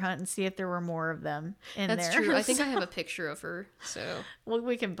scavenger hunt and see if there were more of them in That's there. true. I think I have a picture of her. So Well,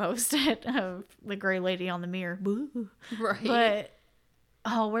 we can post it of the Gray Lady on the mirror. Boo. right.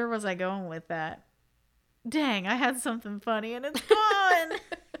 But where was I going with that? Dang, I had something funny and it's gone.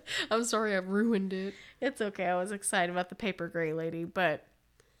 I'm sorry, I've ruined it. It's okay. I was excited about the paper Gray Lady, but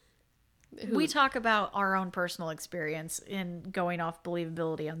Who- we talk about our own personal experience in going off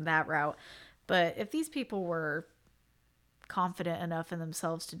believability on that route. But if these people were confident enough in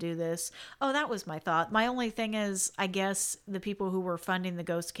themselves to do this, that was my thought. My only thing is, I guess the people who were funding the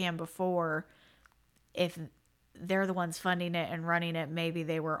Ghost Cam before, if they're the ones funding it and running it, maybe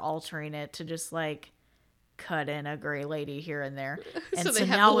they were altering it to just like cut in a Gray Lady here and there. And so they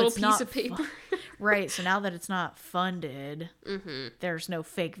have a little it's piece not of paper. right. So now that it's not funded, there's no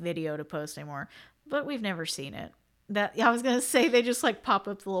fake video to post anymore. But we've never seen it. That I was gonna say they just like pop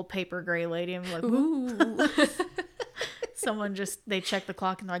up the little paper Gray Lady and be like, Ooh. someone they check the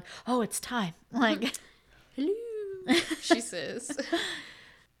clock and they're like, oh, it's time. Like, Hello. She says.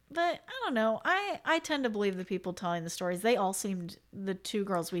 but I don't know. I tend to believe the people telling the stories. They all seemed, the two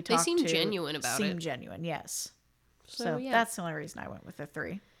girls we talked to seemed genuine about it. Seemed genuine, yes. So yeah. that's the only reason I went with a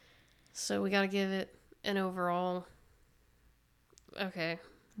 3. So we gotta give it an overall. Okay.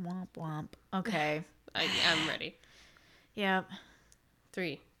 Womp womp. Okay. I'm ready. Yep.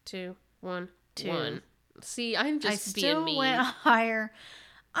 3, 2, 1, 2. 1. See, I'm I just still being mean. went higher.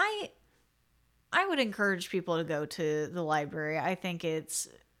 I would encourage people to go to the library. I think it's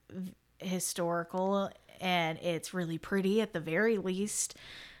historical and it's really pretty at the very least.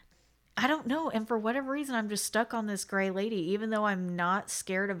 I don't know. And for whatever reason, I'm just stuck on this Gray Lady, even though I'm not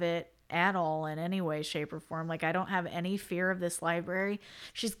scared of it at all in any way, shape, or form. Like, I don't have any fear of this library.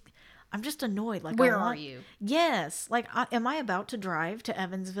 I'm just annoyed. Like, Where are you? Yes. Like, am I about to drive to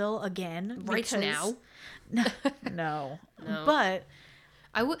Evansville again? Right now? No. No. But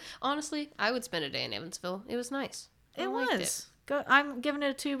I would honestly, I would spend a day in Evansville. It was nice. I It liked was. Go. I'm giving it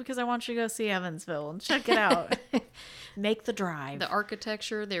a 2 because I want you to go see Evansville and check it out. Make the drive. The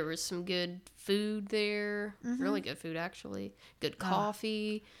architecture, there was some good food there. Really good food, actually. Good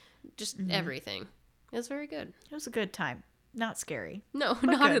coffee. Just everything. It was very good. It was a good time. Not scary. No,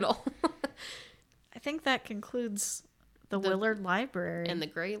 not good. at all. I think that concludes the Willard Library. And the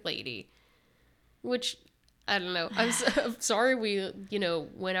Gray Lady. Which, I don't know. I'm sorry we,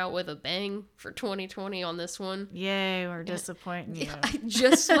 went out with a bang for 2020 on this one. Yay, we're disappointing you.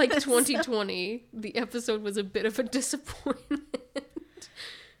 Just like 2020, the episode was a bit of a disappointment.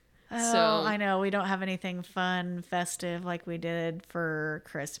 Oh, So I know. We don't have anything fun, festive like we did for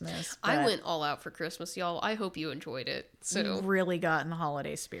Christmas. I but went all out for Christmas, y'all. I hope you enjoyed it. So really got in the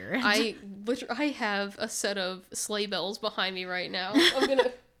holiday spirit. I have a set of sleigh bells behind me right now. I'm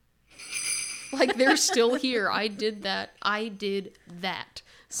gonna like they're still here. I did that.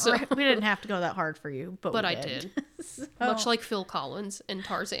 So Right, we didn't have to go that hard for you, but but we I did. So- Much like Phil Collins and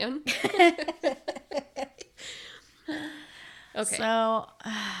Tarzan. Okay. So,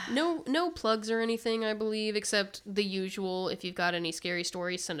 No plugs or anything, I believe, except the usual. If you've got any scary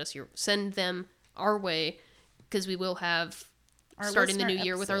stories, send them our way, because we will have Our starting the new listener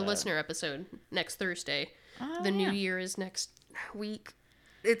year with our episode. listener episode next Thursday. Oh, The new yeah. year is next week.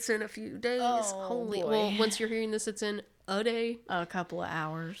 It's in a few days. Oh, Holy, boy. well, once you're hearing this, it's in a day. a couple of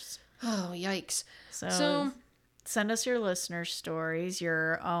hours. Oh, yikes! So send us your listener stories,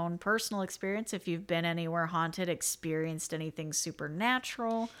 your own personal experience. If you've been anywhere haunted, experienced anything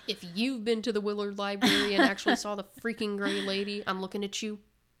supernatural. If you've been to the Willard Library and actually saw the freaking Gray Lady, I'm looking at you.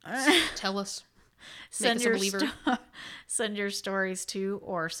 Tell us. Make us a believer. Send your stories to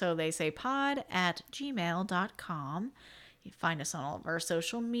or so they say pod at gmail.com. You find us on all of our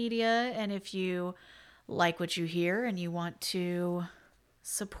social media. And if you like what you hear and you want to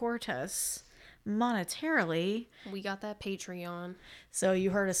support us monetarily, We got that Patreon. so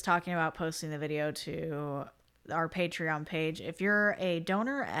you heard us talking about posting the video to our Patreon page. If you're a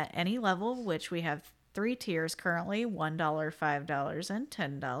donor at any level, which we have 3 tiers currently, $1, $5, and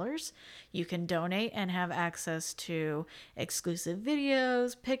 $10, you can donate and have access to exclusive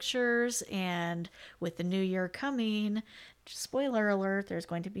videos, pictures, and with the new year coming, spoiler alert, there's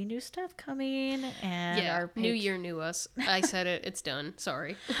going to be new stuff coming. And Yeah, our New Year knew us. I said it. It's done.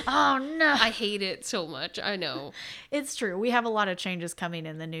 Sorry. Oh no. I hate it so much. I know. It's true. We have a lot of changes coming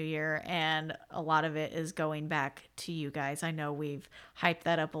in the new year, and a lot of it is going back to you guys. I know we've hyped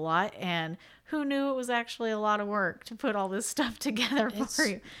that up a lot, and who knew it was actually a lot of work to put all this stuff together for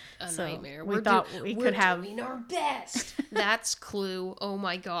you. A So nightmare. we thought we could have. doing our best. That's Clue. Oh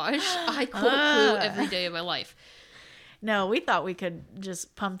my gosh. I quote Clue every day of my life. No, we thought we could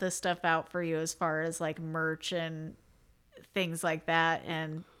just pump this stuff out for you as far as like merch and things like that.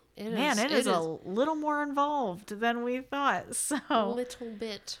 And it is a little more involved than we thought. a So little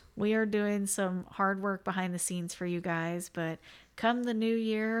bit. we are doing some hard work behind the scenes for you guys, but come the new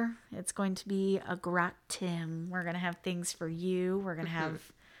year, it's going to be a gratin. We're going to have things for you. We're going to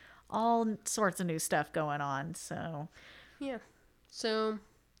have all sorts of new stuff going on. So Yeah. So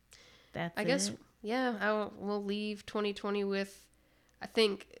that's I guess, it. yeah, we'll leave 2020 with, I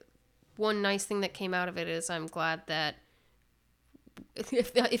think one nice thing that came out of it is I'm glad that,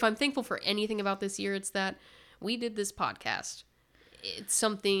 if I'm thankful for anything about this year, it's that we did this podcast. It's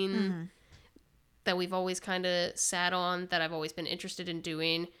something that we've always kind of sat on, that I've always been interested in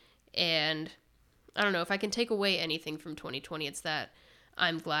doing. And I don't know, if I can take away anything from 2020, it's that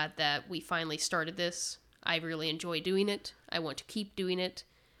I'm glad that we finally started this. I really enjoy doing it. I want to keep doing it.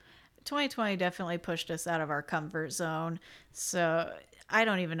 2020 definitely pushed us out of our comfort zone. So I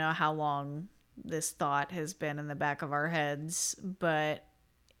don't even know how long this thought has been in the back of our heads, but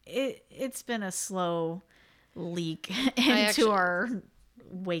it's been a slow leak into our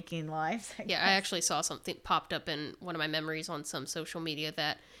waking lives. I actually saw something popped up in one of my memories on some social media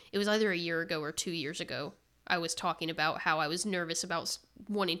that it was either a year ago or 2 years ago. I was talking about how I was nervous about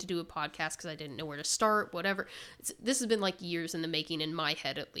wanting to do a podcast because I didn't know where to start, whatever. This has been like years in the making, in my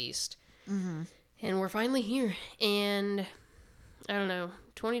head at least. Mm-hmm. And we're finally here. And I don't know,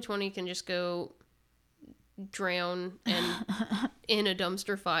 2020 can just go drown and in a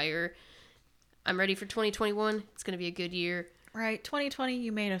dumpster fire. I'm ready for 2021. It's going to be a good year. Right. 2020,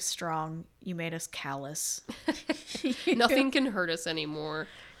 you made us strong. You made us callous. Nothing can hurt us anymore.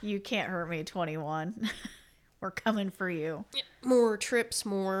 You can't hurt me, 21. We're coming for you. More trips,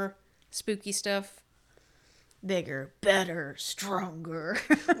 more spooky stuff. Bigger, better, stronger.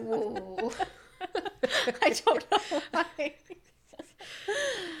 Whoa. I don't know why.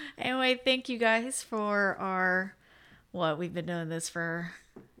 Anyway, thank you guys for our What, we've been doing this for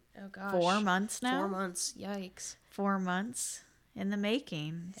Oh gosh. 4 months now? 4 months. Yikes. 4 months in the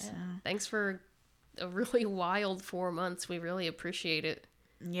making. Yeah. So, Thanks for a really wild 4 months. We really appreciate it.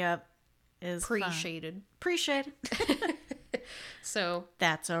 yep. Is fun. Appreciated. Appreciate it. So,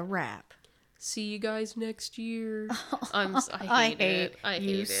 That's a wrap. see you guys next year. I hate it. I hate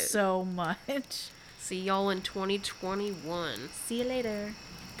you it. so much. See y'all in 2021. See you later.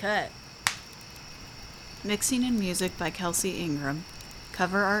 Cut. Mixing and music by Kelsey Ingram.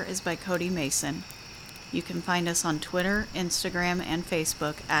 Cover art is by Cody Mason. You can find us on Twitter, Instagram, and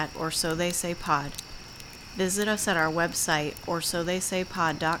Facebook at Or So They Say Pod. Visit us at our website,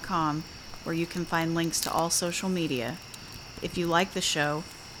 orsotheysaypod.com, where you can find links to all social media. If you like the show,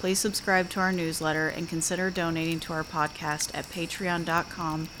 please subscribe to our newsletter and consider donating to our podcast at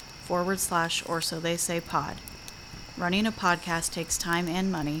patreon.com/orsotheysaypod. Running a podcast takes time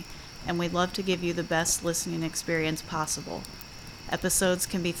and money, and we'd love to give you the best listening experience possible. Episodes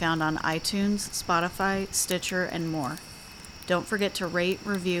can be found on iTunes, Spotify, Stitcher, and more. Don't forget to rate,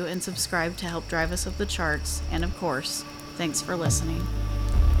 review, and subscribe to help drive us up the charts, and of course, thanks for listening.